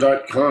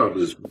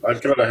 MichaelBenner.com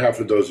I've got a half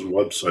a dozen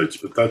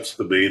websites, but that's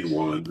the main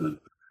one and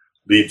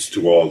leads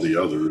to all the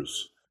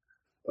others.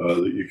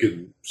 You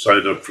can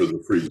sign up for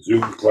the free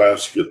Zoom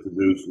class, get the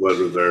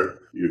newsletter there.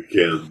 You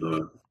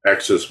can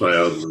access my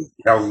online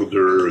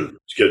calendar and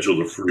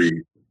schedule a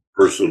free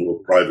personal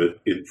private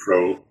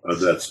intro on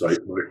that site,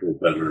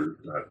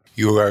 michaelbenner.com.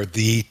 You are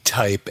the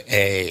type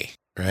A,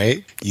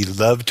 right? You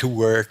love to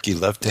work, you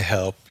love to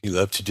help, you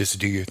love to just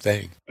do your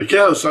thing. I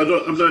guess.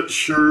 I'm not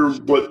sure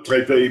what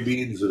type A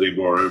means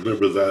anymore. I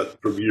remember that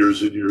from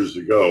years and years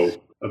ago.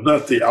 I'm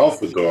not the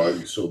alpha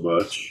dog so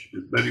much.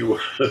 In many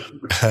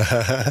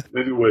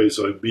ways,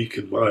 I'm meek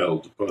and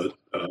mild. But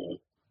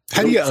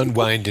how do you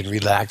unwind and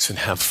relax and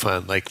have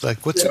fun? Like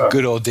what's a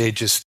good old day?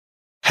 Just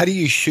how do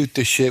you shoot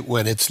the shit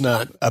when it's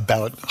not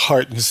about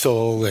heart and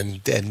soul and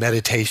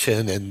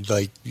meditation? And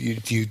like you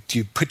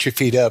put your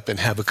feet up and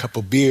have a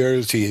couple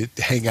beers? Do you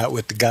hang out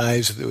with the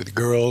guys, with the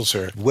girls,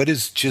 or what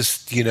is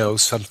just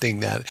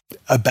something that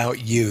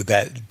about you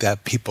that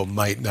people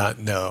might not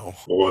know?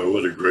 Boy,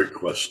 what a great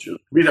question.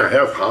 I mean, I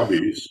have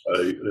hobbies.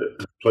 I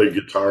played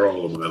guitar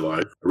all of my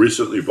life. I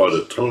recently bought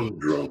a tone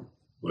drum.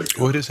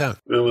 What is that?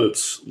 Well,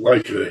 it's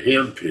like a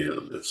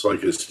handpan. It's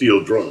like a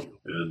steel drum.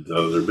 And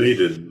they're made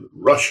in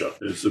Russia.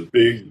 It's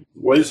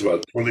weighs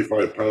about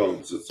 25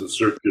 pounds. It's a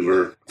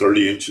circular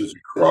 30 inches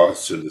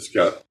across, and it's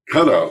got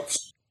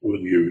cutouts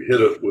when you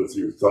hit it with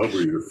your thumb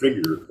or your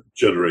finger, it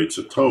generates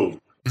a tone.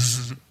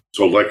 Mhm.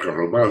 So like a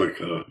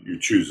harmonica, you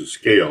choose a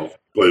scale,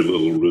 play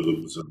little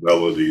rhythms and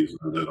melodies,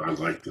 and then I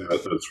like that.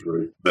 That's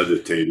very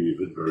meditative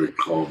and very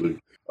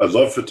calming. I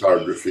love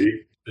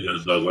photography,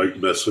 and I like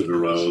messing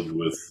around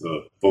with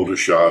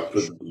Photoshop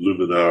and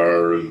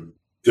Luminar and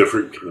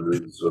different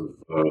kinds of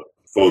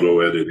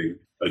photo editing.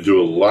 I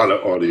do a lot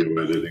of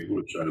audio editing,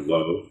 which I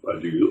love. I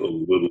do a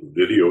little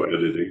video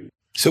editing.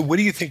 So what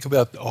do you think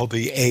about all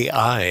the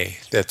AI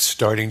that's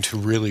starting to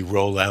really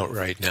roll out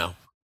right now?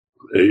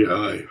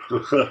 AI.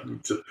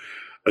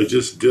 I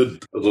just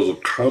did a little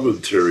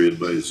commentary in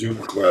my Zoom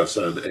class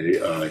on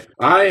AI.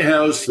 I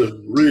have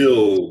some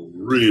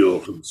real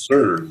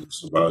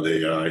concerns about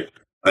AI.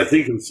 I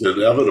think it's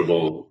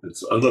inevitable.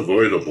 It's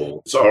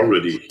unavoidable. It's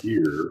already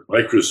here.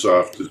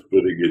 Microsoft is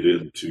putting it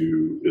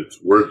into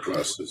its word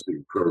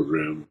processing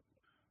program,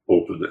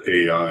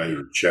 OpenAI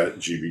or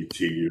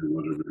ChatGPT or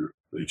whatever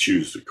they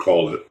choose to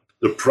call it.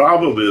 The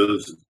problem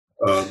is,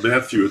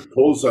 Matthew, it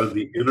pulls on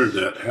the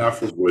internet,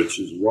 half of which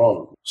is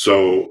wrong.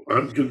 So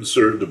I'm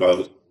concerned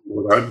about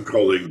what I'm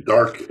calling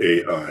dark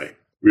AI.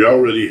 We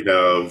already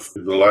have,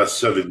 in the last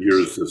 7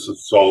 years, this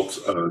assault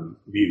on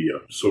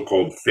media,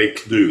 so-called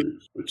fake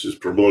news, which is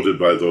promoted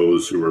by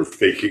those who are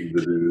faking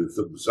the news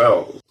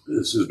themselves.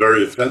 This is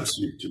very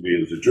offensive to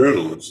me as a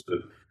journalist,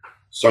 that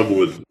some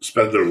would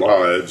spend their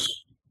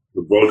lives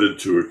devoted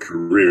to a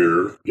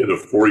career, get a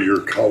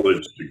 4-year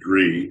college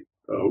degree,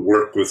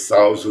 work with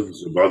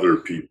thousands of other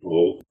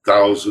people,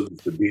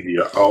 thousands of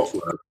media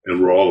outlets,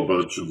 and we're all a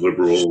bunch of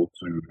liberals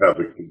who have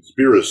a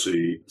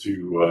conspiracy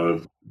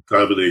to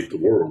dominate the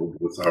world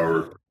with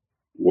our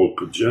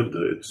woke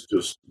agenda. It's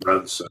just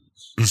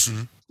nonsense.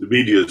 Mm-hmm. The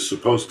media is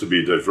supposed to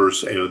be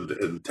diverse and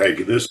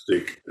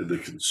antagonistic, and the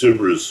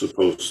consumer is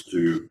supposed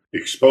to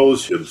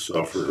expose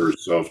himself or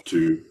herself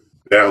to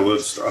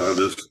balanced,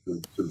 honest,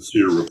 and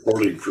sincere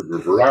reporting from a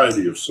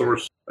variety of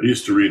sources. I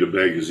used to read a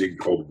magazine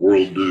called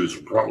World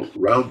News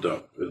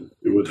Roundup, and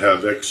it would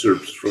have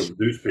excerpts from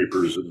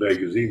newspapers and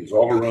magazines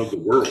all around the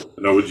world.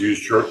 And I would use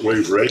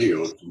shortwave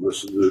radio to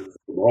listen to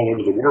from all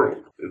over the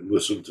world and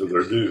listen to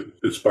their news.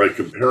 It's by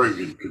comparing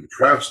and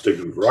contrasting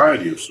a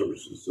variety of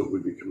sources that we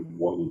become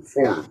well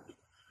informed,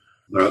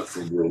 not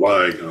from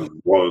relying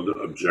on one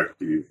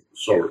objective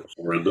source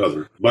or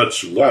another,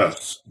 much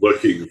less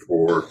looking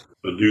for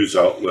a news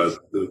outlet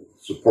that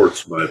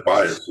supports my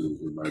biases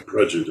and my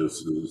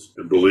prejudices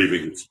and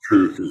believing it's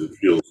true because it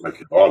feels like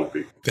it ought to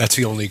be. That's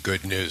the only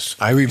good news.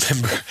 I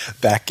remember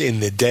back in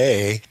the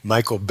day,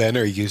 Michael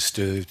Benner used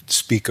to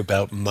speak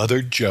about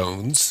Mother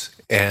Jones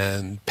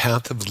and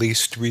Path of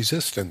Least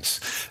Resistance.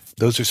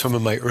 Those are some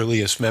of my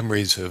earliest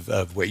memories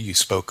of what you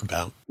spoke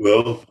about.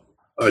 Well,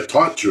 I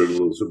taught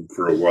journalism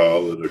for a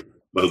while at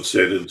Mount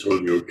San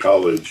Antonio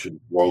College in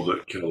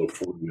Walnut,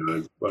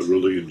 California. I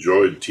really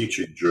enjoyed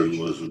teaching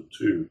journalism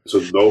too. It's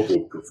a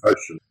noble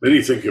profession.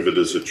 Many think of it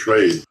as a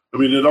trade. I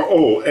mean,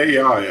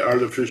 AI,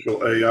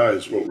 artificial AI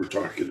is what we're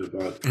talking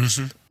about.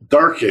 Mm-hmm.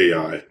 Dark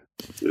AI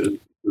is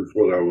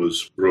what I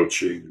was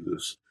broaching,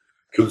 this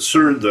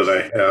concern that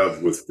I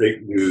have with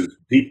fake news,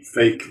 deep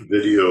fake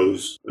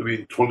videos. I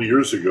mean, 20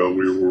 years ago,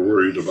 we were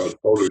worried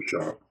about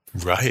Photoshop.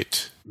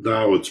 Right.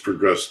 Now it's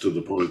progressed to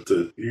the point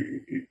that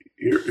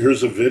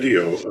here's a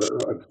video.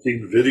 I've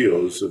seen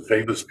videos of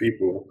famous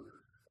people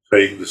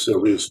saying the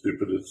silliest,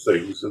 stupidest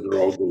things, and they're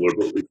all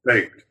deliberately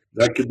faked.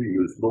 That can be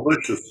used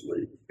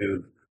maliciously.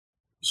 And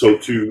so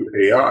too,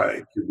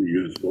 AI can be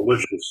used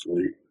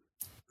maliciously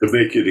to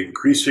make it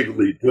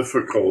increasingly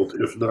difficult,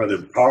 if not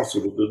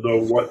impossible, to know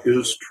what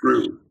is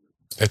true.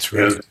 That's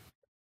right. And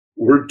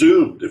we're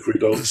doomed if we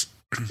don't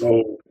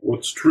know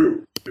what's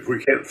true. If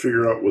we can't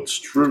figure out what's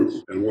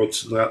true and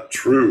what's not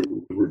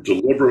true, we're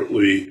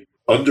deliberately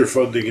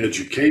underfunding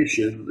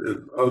education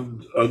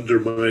and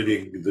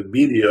undermining the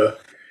media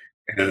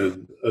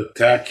and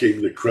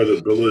attacking the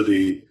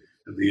credibility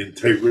and the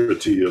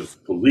integrity of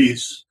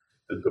police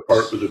and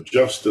Department of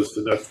Justice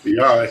and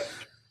FBI. I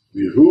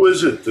mean, who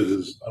is it that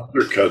is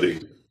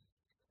undercutting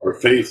our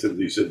faith in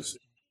these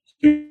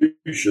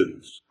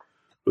institutions?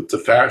 But the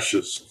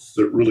fascists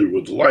that really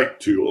would like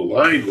to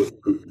align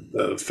with Putin,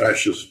 the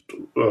fascist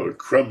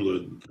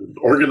Kremlin,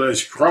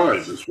 organized crime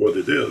is what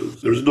it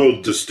is. There's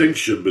no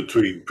distinction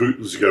between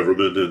Putin's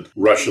government and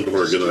Russian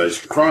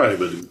organized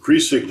crime. And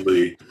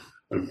increasingly,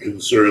 I'm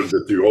concerned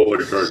that the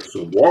oligarchs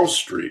on Wall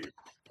Street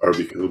are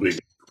becoming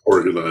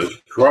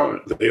organized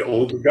crime. They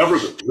own the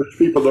government. Rich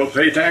people don't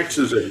pay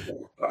taxes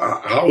anymore.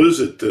 How is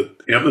it that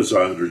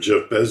Amazon or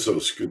Jeff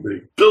Bezos could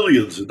make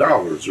billions of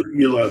dollars, or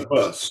Elon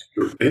Musk,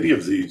 or any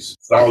of these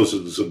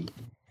thousands of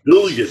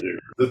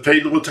billionaires that pay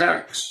no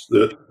tax,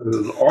 that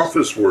an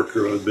office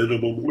worker on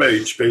minimum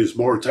wage pays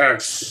more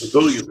tax than a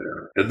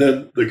billionaire? And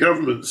then the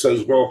government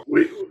says, well,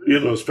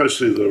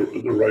 especially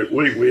the right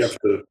wing, we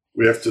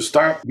have to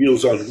stop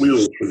Meals on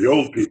Wheels for the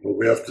old people.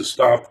 We have to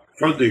stop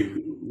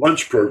funding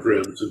lunch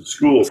programs in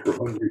school for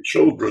hungry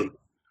children.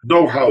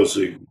 No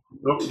housing,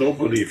 no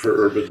money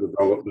for urban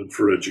development,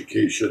 for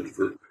education,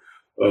 for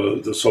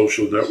the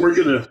social net. We're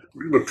going to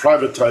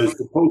privatize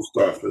the post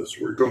office.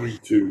 We're going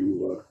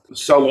to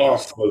sell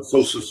off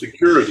Social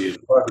Security and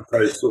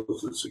privatize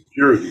Social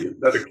Security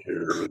and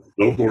Medicare. And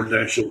no more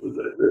national.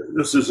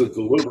 This is a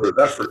deliberate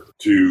effort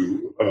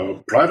to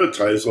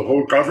privatize the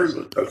whole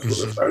government.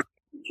 That's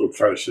what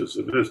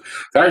fascism is.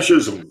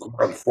 Fascism is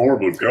not a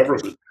form of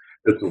government.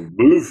 It's a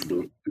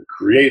movement to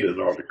create an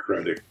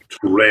autocratic,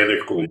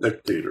 tyrannical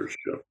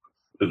dictatorship,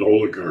 an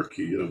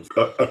oligarchy, a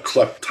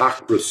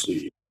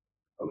kleptocracy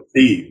of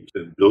thieves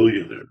and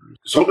billionaires.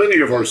 So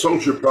many of our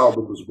social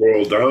problems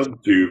boil down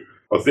to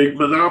a big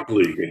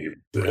monopoly game.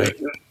 Right.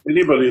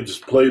 Anybody that's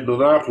played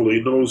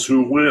Monopoly knows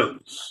who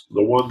wins,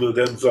 the one that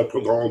ends up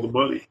with all the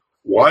money.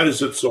 Why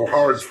is it so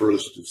hard for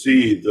us to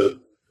see that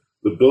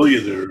the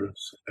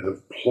billionaires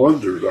have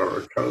plundered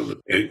our economy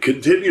and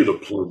continue to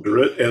plunder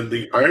it? And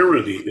the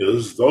irony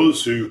is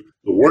the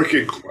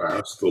working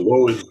class, the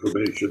low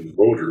information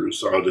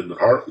voters out in the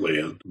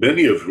heartland,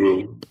 many of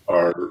whom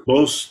are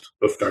most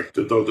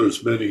affected, though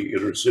there's many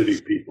inner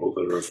city people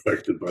that are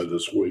affected by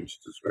this wage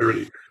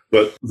disparity.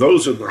 But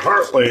those in the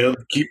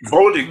heartland keep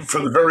voting for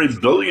the very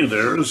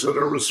billionaires that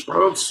are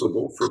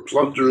responsible for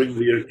plundering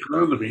the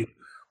economy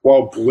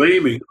while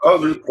blaming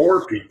other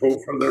poor people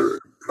for their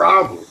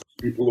problems,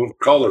 people of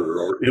color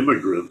or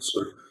immigrants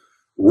or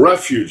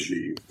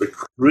refugees. The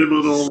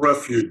criminal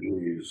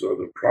refugees are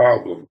the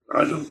problem.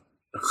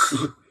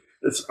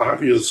 It's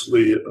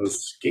obviously a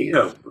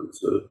scam.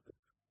 It's a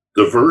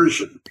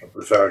diversion of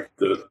the fact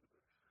that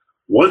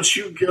once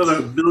you get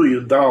 $1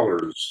 million,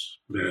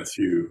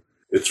 Matthew,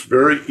 it's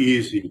very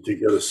easy to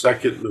get a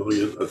second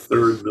million, a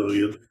third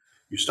million.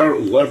 You start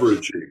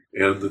leveraging,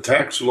 and the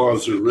tax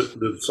laws are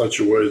written in such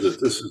a way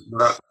that this is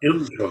not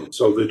income,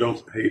 so they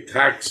don't pay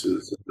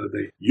taxes, and then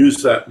they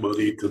use that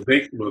money to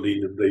make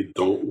money, and they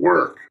don't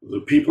work. The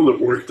people that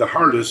work the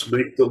hardest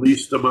make the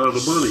least amount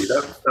of money.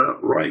 That's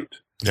not right.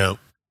 No.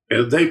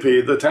 And they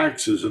pay the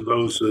taxes, and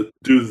those that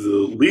do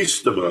the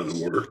least amount of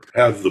work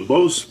have the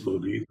most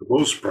money, the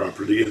most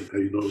property, and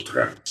pay no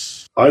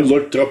tax. I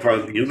looked up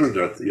on the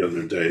internet the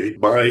other day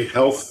my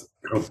health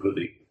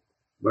company,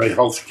 my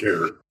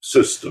healthcare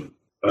system,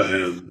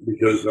 and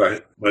because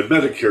my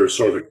Medicare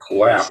sort of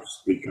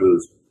collapsed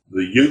because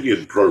the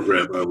union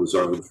program I was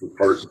on for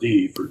Part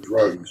D for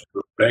drugs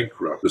went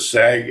bankrupt. The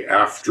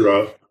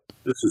SAG-AFTRA,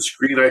 this is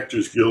Screen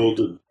Actors Guild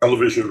and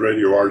Television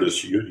Radio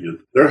Artists Union,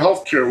 their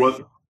healthcare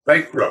went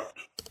bankrupt.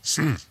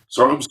 So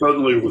I'm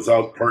suddenly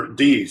without Part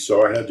D,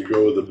 so I had to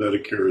go with the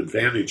Medicare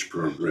Advantage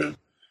program,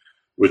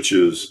 which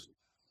is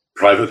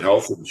private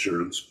health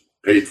insurance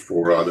paid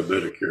for out of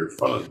Medicare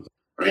funds.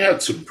 I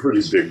had some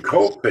pretty big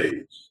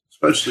copays,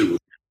 especially with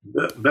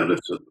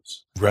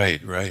medicines.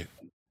 Right.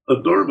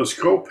 Enormous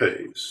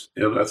copays.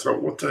 And I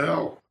thought, what the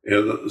hell?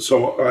 And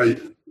so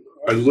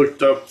I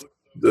looked up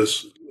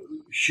this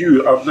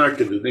huge, I'm not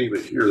going to name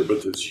it here,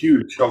 but this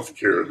huge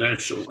healthcare,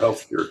 national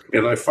healthcare.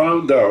 And I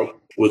found out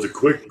with a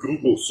quick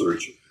Google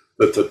search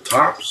that the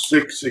top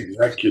 6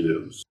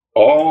 executives,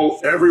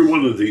 every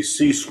one of these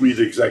C-suite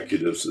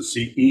executives, the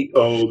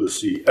CEO, the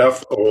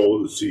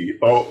CFO, the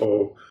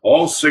COO,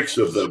 all 6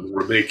 of them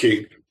were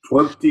making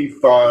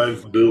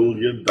 $25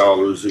 million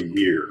a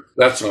year.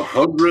 That's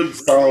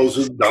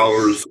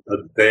 $100,000 a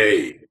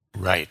day.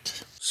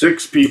 Right.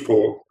 6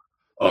 people,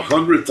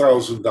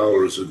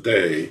 $100,000 a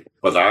day,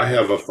 but I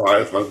have a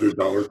 $500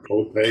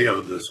 copay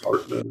on this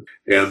Hartman,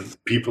 and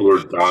people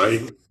are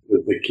dying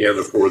that they can't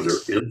afford their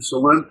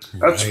insulin.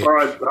 That's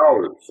Right.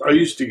 $5. I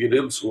used to get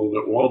insulin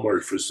at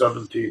Walmart for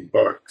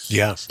 $17.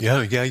 Yeah. You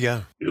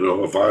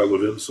know, a vial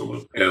of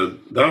insulin. And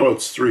now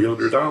it's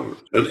 $300.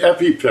 An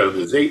EpiPen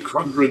is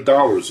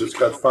 $800. It's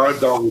got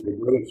 $5 of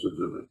medicine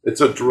in it.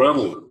 It's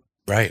adrenaline.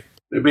 Right.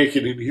 They make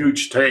it in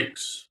huge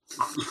tanks.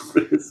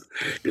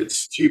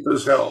 It's cheap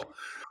as hell.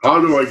 How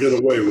do I get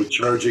away with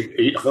charging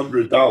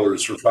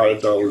 $800 for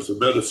 $5 of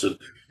medicine?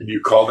 And you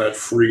call that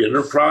free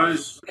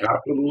enterprise?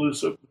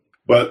 Capitalism?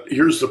 But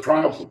here's the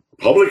problem.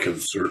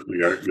 Republicans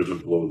certainly aren't going to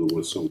blow the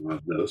whistle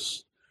on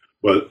this,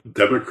 but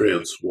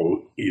Democrats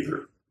won't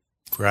either.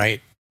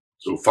 Right.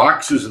 So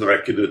Fox is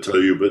not going to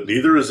tell you, but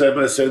neither is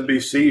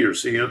MSNBC or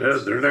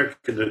CNN. They're not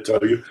going to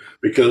tell you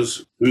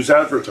because who's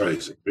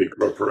advertising? Big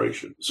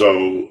corporation.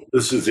 So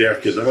this is the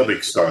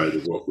economic side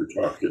of what we're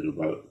talking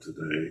about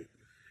today.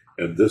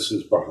 And this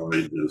is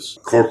behind this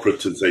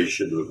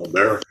corporatization of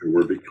America.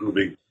 We're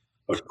becoming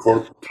a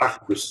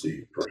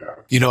corpocracy,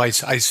 perhaps. You know, I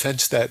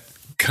sensed that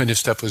kind of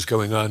stuff was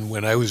going on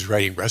when I was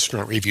writing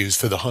restaurant reviews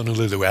for the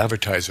Honolulu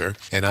Advertiser,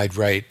 and I'd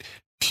write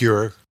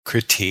pure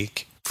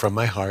critique from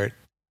my heart,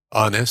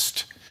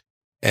 honest.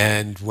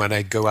 And when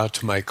I'd go out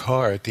to my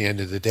car at the end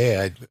of the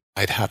day,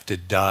 I'd have to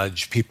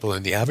dodge people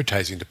in the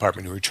advertising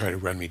department who were trying to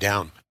run me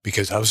down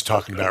because I was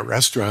talking about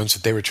restaurants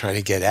that they were trying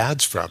to get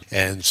ads from.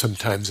 And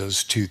sometimes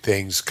those two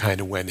things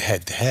kind of went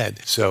head to head.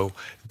 So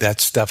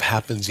that stuff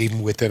happens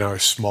even within our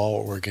small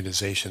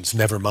organizations,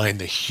 never mind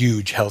the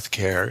huge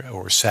healthcare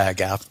or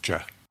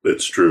SAG-AFTRA.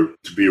 It's true.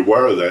 To be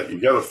aware of that, you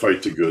got to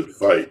fight the good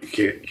fight. You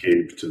can't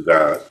cave to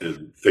that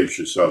and face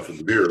yourself in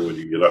the mirror when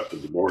you get up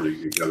in the morning.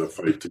 You got to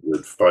fight the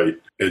good fight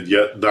and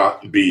yet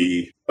not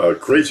be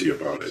crazy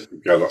about it.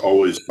 You got to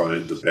always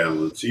find the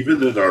balance,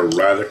 even in our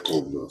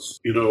radicalness.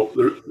 You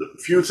know,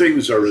 few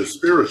things are as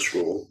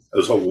spiritual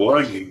as a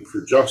longing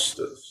for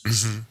justice.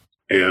 Mm-hmm.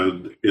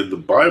 And in the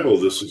Bible,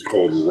 this is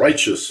called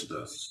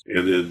righteousness.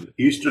 And in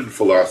Eastern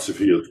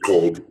philosophy, it's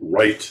called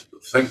right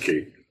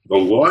thinking. The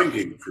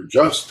longing for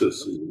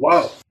justice is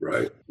love,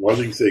 right?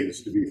 Wanting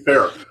things to be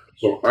fair.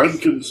 So I'm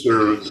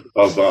concerned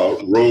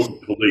about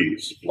rogue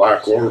police,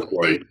 black or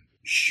white,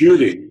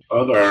 shooting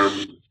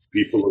unarmed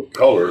people of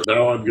color.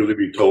 Now I'm going to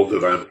be told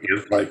that I'm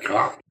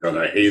anti-cop, that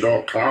I hate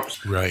all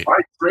cops. Right.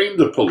 I trained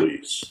the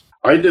police.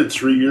 I did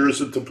 3 years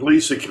at the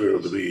police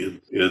academy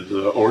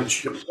in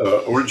Orange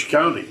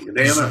County, in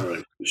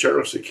Anaheim, the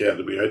Sheriff's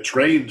Academy. I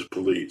trained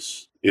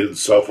police in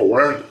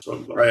self-awareness.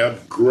 I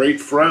have great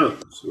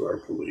friends who are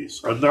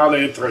police. I'm not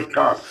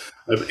anti-cop.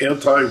 I'm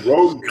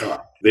anti-rogue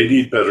cop. They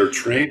need better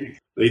training.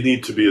 They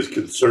need to be as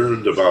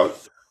concerned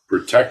about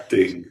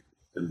protecting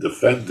and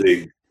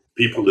defending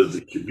people in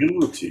the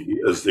community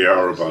as they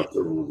are about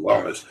their own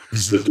lives.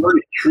 The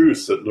dirty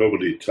truth that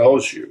nobody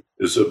tells you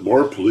is that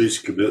more police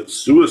commit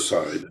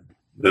suicide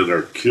than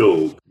are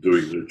killed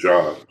doing their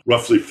job.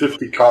 Roughly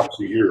 50 cops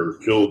a year are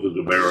killed in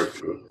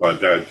America by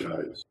bad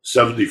guys.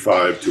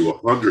 75 to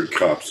 100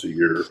 cops a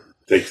year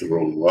take their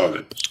own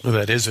lives. Well,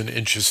 that is an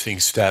interesting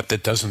stat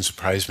that doesn't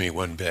surprise me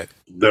one bit.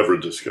 Never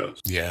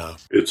discussed. Yeah.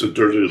 It's a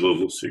dirty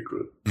little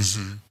secret.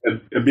 Mm-hmm.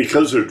 And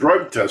because they're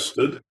drug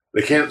tested,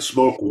 they can't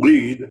smoke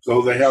weed,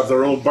 so they have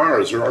their own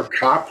bars. There are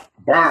cop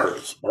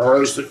bars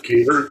that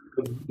cater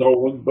to no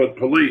one but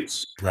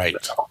police. Right.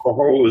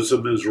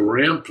 Alcoholism is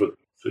rampant.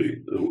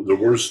 The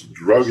worst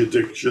drug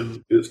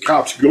addiction is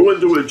cops go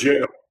into a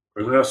jail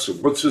and ask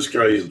them, what's this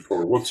guy in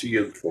for? What's he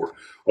in for?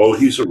 Oh,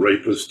 he's a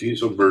rapist.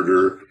 He's a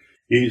murderer.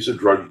 He's a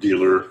drug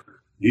dealer.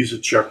 He's a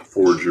check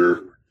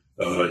forger.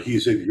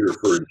 He's in here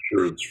for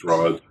insurance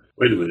fraud.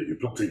 Wait a minute, you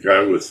put the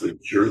guy with the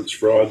insurance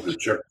fraud, the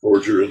check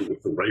forger in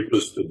with the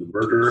rapist and the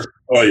murderer?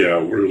 Oh yeah,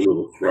 we're a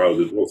little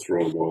crowded. We'll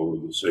throw them all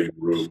in the same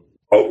room.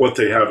 But what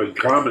they have in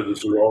common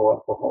is they're all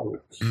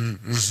alcoholics.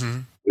 Mm-hmm.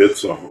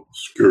 It's a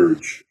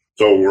scourge.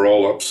 So we're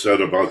all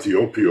upset about the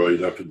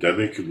opioid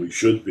epidemic, and we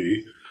should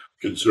be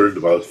concerned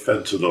about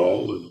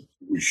fentanyl, and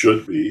we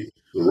should be.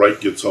 The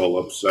right gets all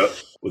upset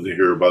when they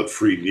hear about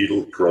free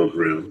needle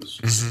programs.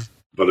 Mm-hmm.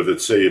 But if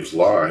it saves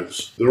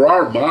lives, there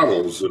are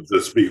models of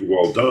this being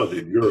well done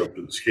in Europe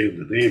and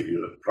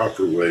Scandinavia,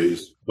 proper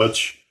ways,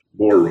 much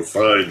more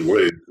refined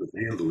ways of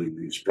handling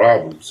these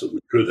problems that we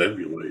could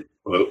emulate.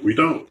 But we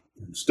don't.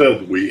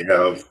 Instead, we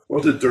have,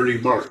 what a dirty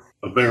mark.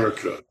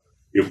 America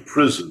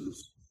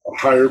imprisons a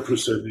higher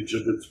percentage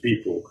of its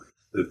people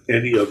than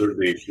any other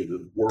nation in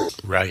the world.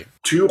 Right.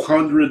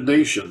 200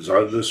 nations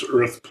on this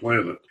earth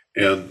planet.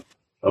 And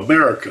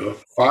America,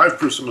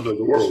 5% of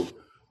the world,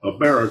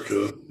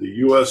 America, the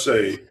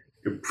USA,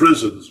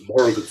 imprisons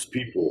more of its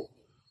people.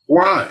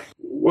 Why?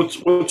 What's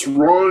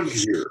wrong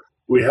here?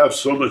 We have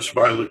so much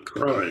violent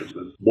crime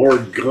and more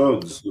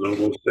guns than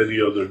almost any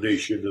other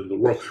nation in the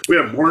world. We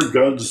have more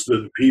guns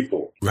than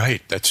people.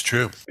 Right, that's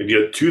true. And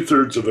yet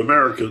 2/3 of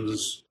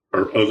Americans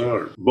are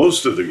unarmed.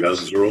 Most of the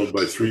guns are owned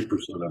by 3%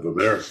 of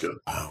America.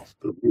 Wow.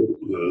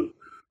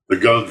 The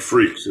gun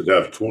freaks that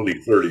have 20,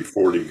 30,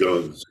 40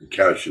 guns and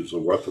caches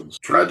of weapons.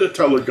 Try to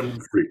tell a gun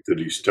freak that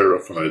he's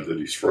terrified, that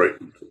he's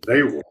frightened.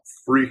 They will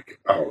freak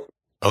out.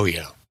 Oh,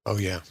 yeah. Oh,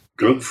 yeah.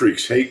 Gun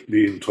freaks hate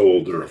being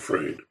told they're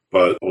afraid,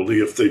 but only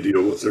if they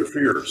deal with their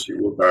fears.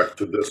 You go back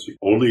to this.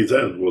 Only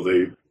then will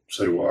they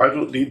say, well, I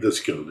don't need this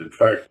gun. In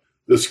fact,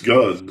 this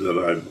gun that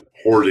I'm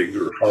hoarding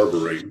or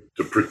harboring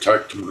to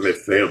protect my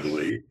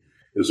family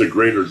is a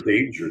greater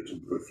danger to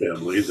my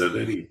family than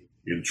any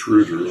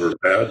intruder or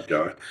bad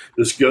guy.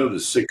 This gun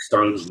is 6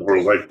 times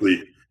more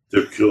likely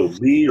to kill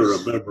me or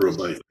a member of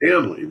my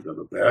family than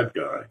a bad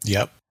guy.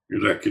 Yep. You're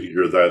not going to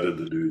hear that in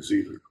the news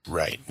either.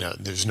 Right. No,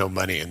 there's no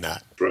money in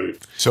that. Right.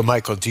 So,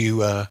 Michael, do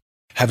you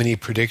have any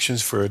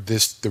predictions for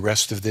the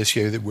rest of this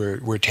year? That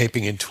we're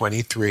taping in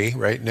 23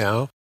 right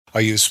now.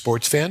 Are you a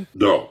sports fan?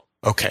 No.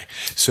 Okay.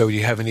 So, do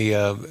you have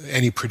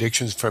any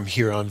predictions from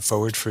here on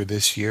forward for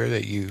this year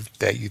that you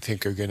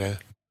think are going to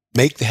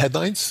make the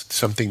headlines?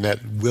 Something that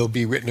will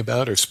be written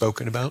about or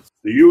spoken about?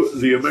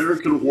 The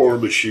American war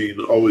machine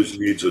always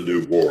needs a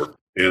new war,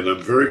 and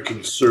I'm very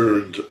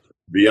concerned.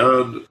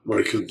 Beyond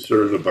my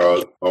concern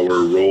about our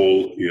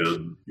role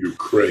in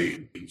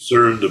Ukraine,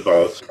 concerned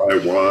about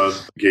Taiwan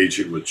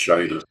engaging with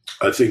China,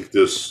 I think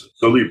this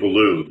silly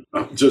balloon,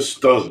 I'm just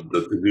stunned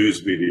that the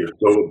news media is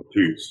so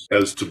obtuse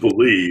as to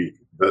believe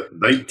that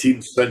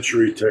 19th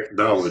century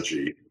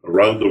technology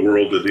around the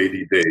world in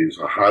 80 days,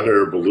 a hot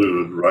air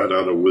balloon right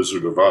out of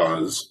Wizard of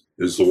Oz,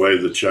 is the way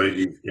the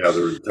Chinese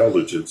gather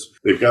intelligence.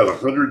 They've got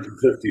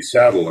 150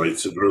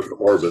 satellites in Earth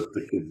orbit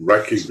that can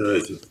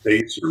recognize a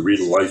face or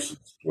read a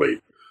license plate.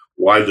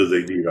 Why do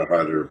they need a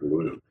hot air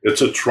balloon?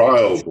 It's a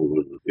trial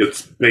balloon.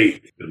 It's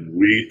bait, and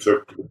we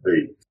took the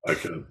bait.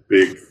 like a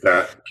big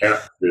fat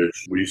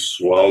catfish. We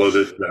swallowed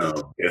it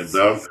down and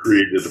now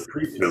created a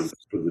pretense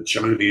for the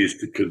Chinese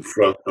to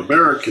confront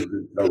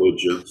American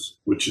intelligence,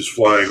 which is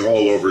flying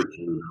all over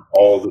China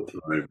all the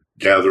time,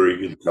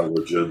 gathering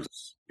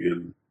intelligence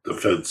in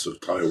defense of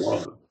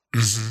Taiwan.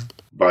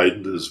 Mm-hmm.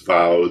 Biden has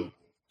vowed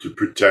to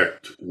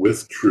protect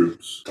with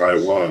troops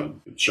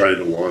Taiwan, and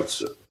China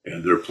wants it.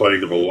 And they're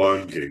playing a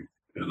long game.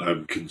 And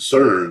I'm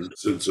concerned,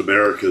 since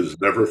America's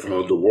never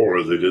found a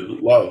war they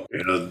didn't love,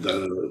 and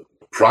the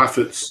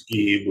profit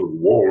scheme of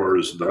war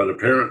is not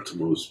apparent to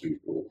most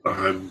people.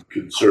 I'm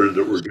concerned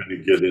that we're going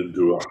to get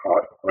into a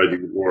hot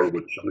fighting war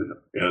with China,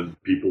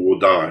 and people will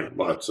die,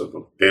 lots of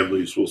them.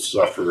 Families will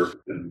suffer,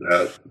 and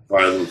that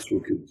violence will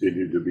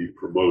continue to be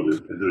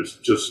promoted. And there's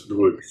just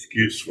no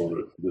excuse for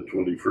it in the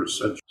 21st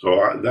century.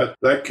 So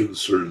that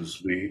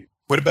concerns me.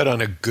 What about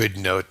on a good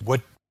note?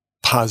 What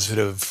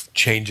positive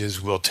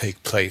changes will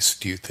take place,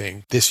 do you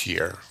think, this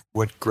year?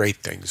 What great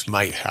things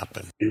might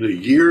happen? In a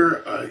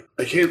year,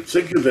 I can't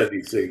think of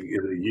anything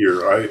in a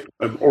year.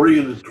 I'm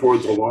oriented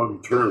toward the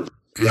long term,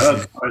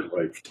 beyond my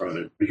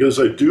lifetime, because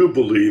I do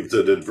believe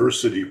that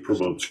adversity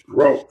promotes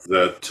growth,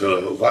 that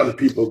a lot of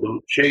people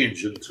don't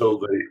change until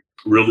they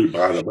really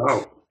bottom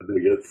out and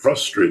they get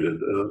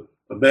frustrated.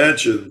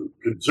 Imagine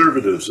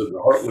conservatives in the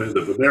heartland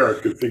of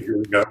America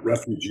figuring out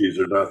refugees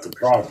are not the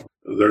problem.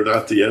 They're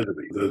not the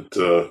enemy. That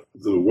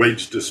the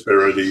wage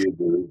disparity,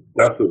 the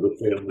death of the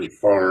family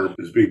farm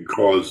is being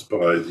caused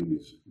by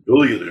these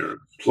billionaires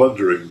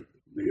plundering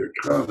the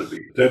economy.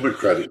 The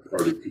Democratic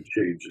Party could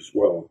change as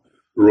well.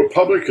 The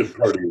Republican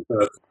Party is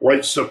not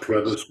white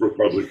supremacist.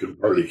 Republican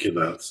Party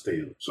cannot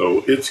stand.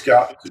 So it's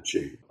got to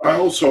change. I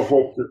also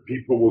hope that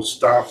people will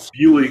stop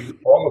viewing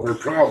all of our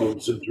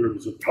problems in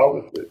terms of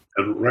politics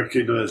and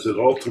recognize that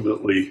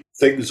ultimately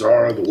things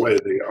are the way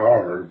they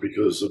are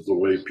because of the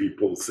way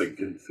people think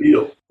and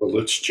feel. But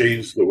let's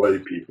change the way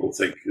people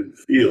think and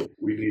feel.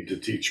 We need to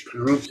teach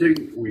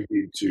parenting. We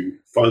need to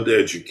fund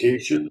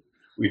education.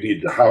 We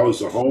need to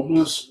house the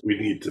homeless. We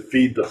need to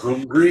feed the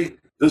hungry.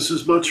 This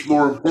is much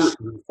more important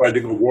than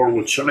fighting a war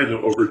with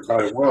China over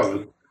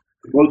Taiwan.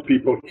 Most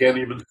people can't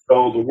even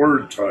spell the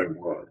word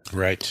Taiwan.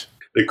 Right.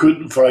 They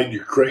couldn't find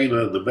Ukraine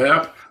on the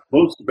map.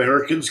 Most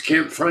Americans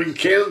can't find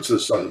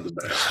Kansas on the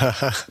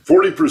map.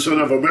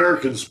 40% of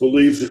Americans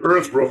believe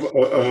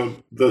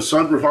the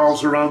sun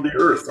revolves around the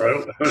earth.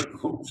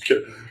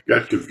 I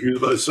got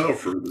confused myself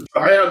for this.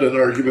 I had an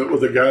argument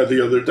with a guy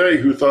the other day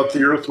who thought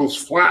the earth was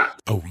flat.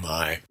 Oh,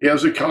 my. He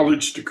has a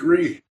college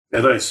degree.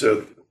 And I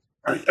said,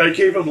 I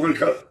gave him like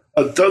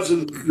a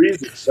dozen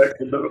reasons that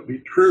cannot be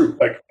true.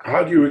 Like,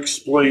 how do you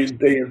explain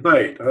day and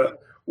night?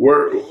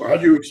 How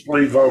do you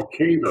explain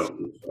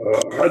volcanoes?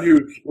 How do you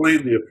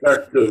explain the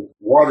effect of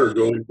water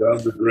going down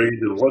the drain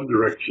in one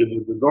direction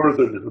in the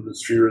northern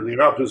hemisphere and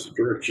the opposite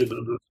direction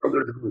in the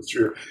southern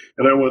hemisphere?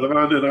 And I went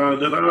on and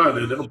on and on,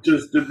 and it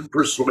just didn't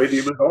persuade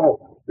him at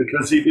all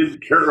because he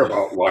didn't care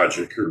about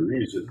logic or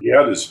reason. He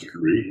had his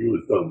degree. He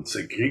was done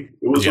thinking.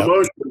 It was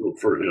emotional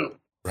for him.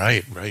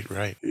 Right.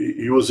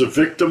 He was a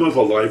victim of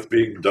a life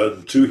being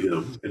done to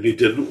him, and he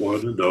didn't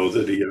want to know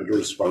that he had a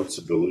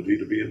responsibility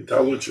to be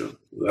intelligent.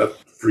 That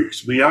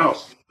freaks me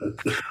out.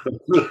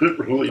 It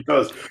really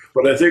does.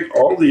 But I think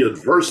all the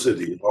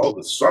adversity and all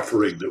the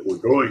suffering that we're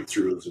going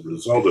through as a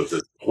result of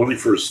the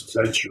 21st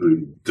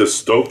century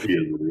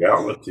dystopian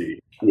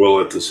reality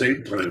will at the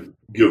same time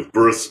give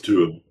birth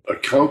to a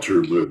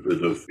counter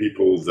movement of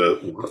people that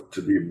want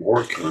to be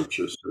more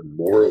conscious and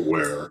more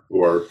aware,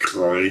 who are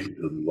kind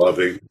and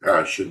loving,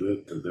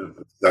 passionate and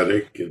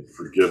empathetic and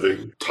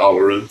forgiving,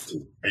 tolerant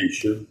and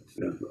patient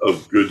and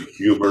of good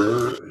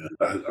humor.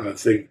 And I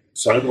think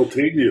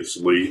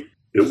simultaneously,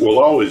 it will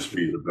always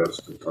be the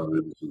best of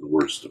times and the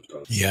worst of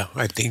times. Yeah,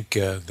 I think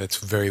that's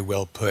very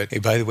well put. Hey,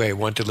 by the way, I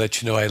want to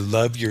let you know I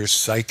love your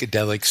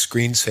psychedelic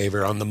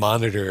screensaver on the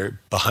monitor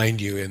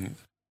behind you in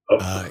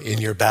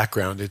your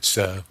background. It's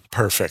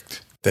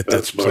perfect.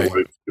 That's my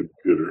wife's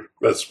computer.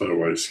 That's my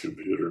wife's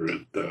computer.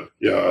 And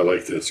I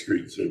like that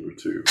screensaver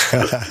too.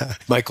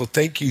 Michael,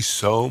 thank you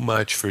so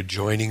much for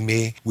joining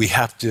me. We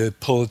have to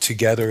pull it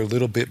together a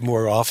little bit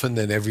more often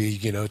than every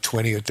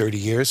 20 or 30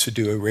 years to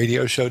do a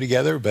radio show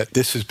together. But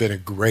this has been a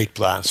great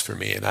blast for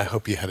me, and I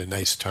hope you had a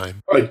nice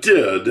time. I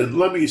did. And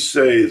let me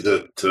say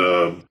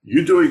that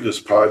you doing this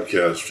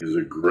podcast is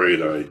a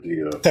great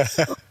idea.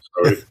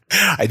 Sorry.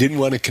 I didn't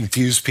want to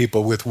confuse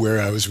people with where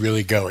I was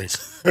really going.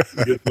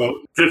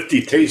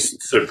 50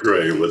 Tastes of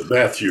Gray with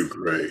Matthew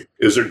Gray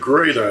is a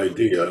great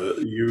idea.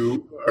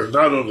 You are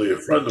not only a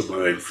friend of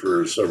mine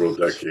for several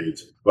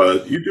decades,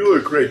 but you do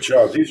a great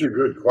job. These are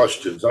good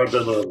questions. I've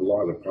been on a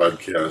lot of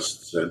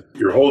podcasts, and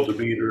your whole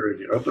demeanor,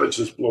 and I'm not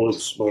just blowing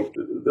smoke.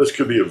 This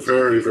could be a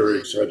very, very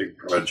exciting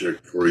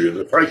project for you. And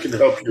if I can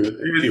help you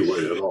in any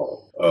way at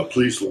all,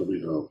 please let me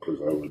know, because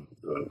I would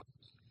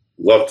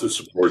love to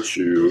support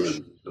you,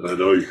 and I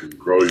know you can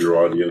grow your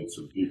audience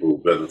and people will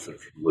benefit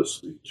from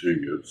listening to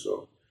you.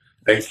 So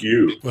thank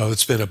you. Well,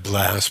 it's been a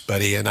blast,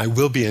 buddy, and I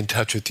will be in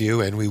touch with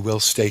you, and we will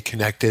stay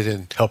connected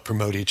and help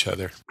promote each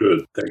other.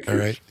 Good. Thank you. All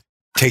right.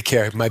 Take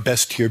care. My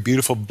best to your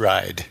beautiful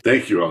bride.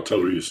 Thank you. I'll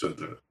tell her you said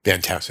that.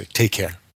 Fantastic. Take care.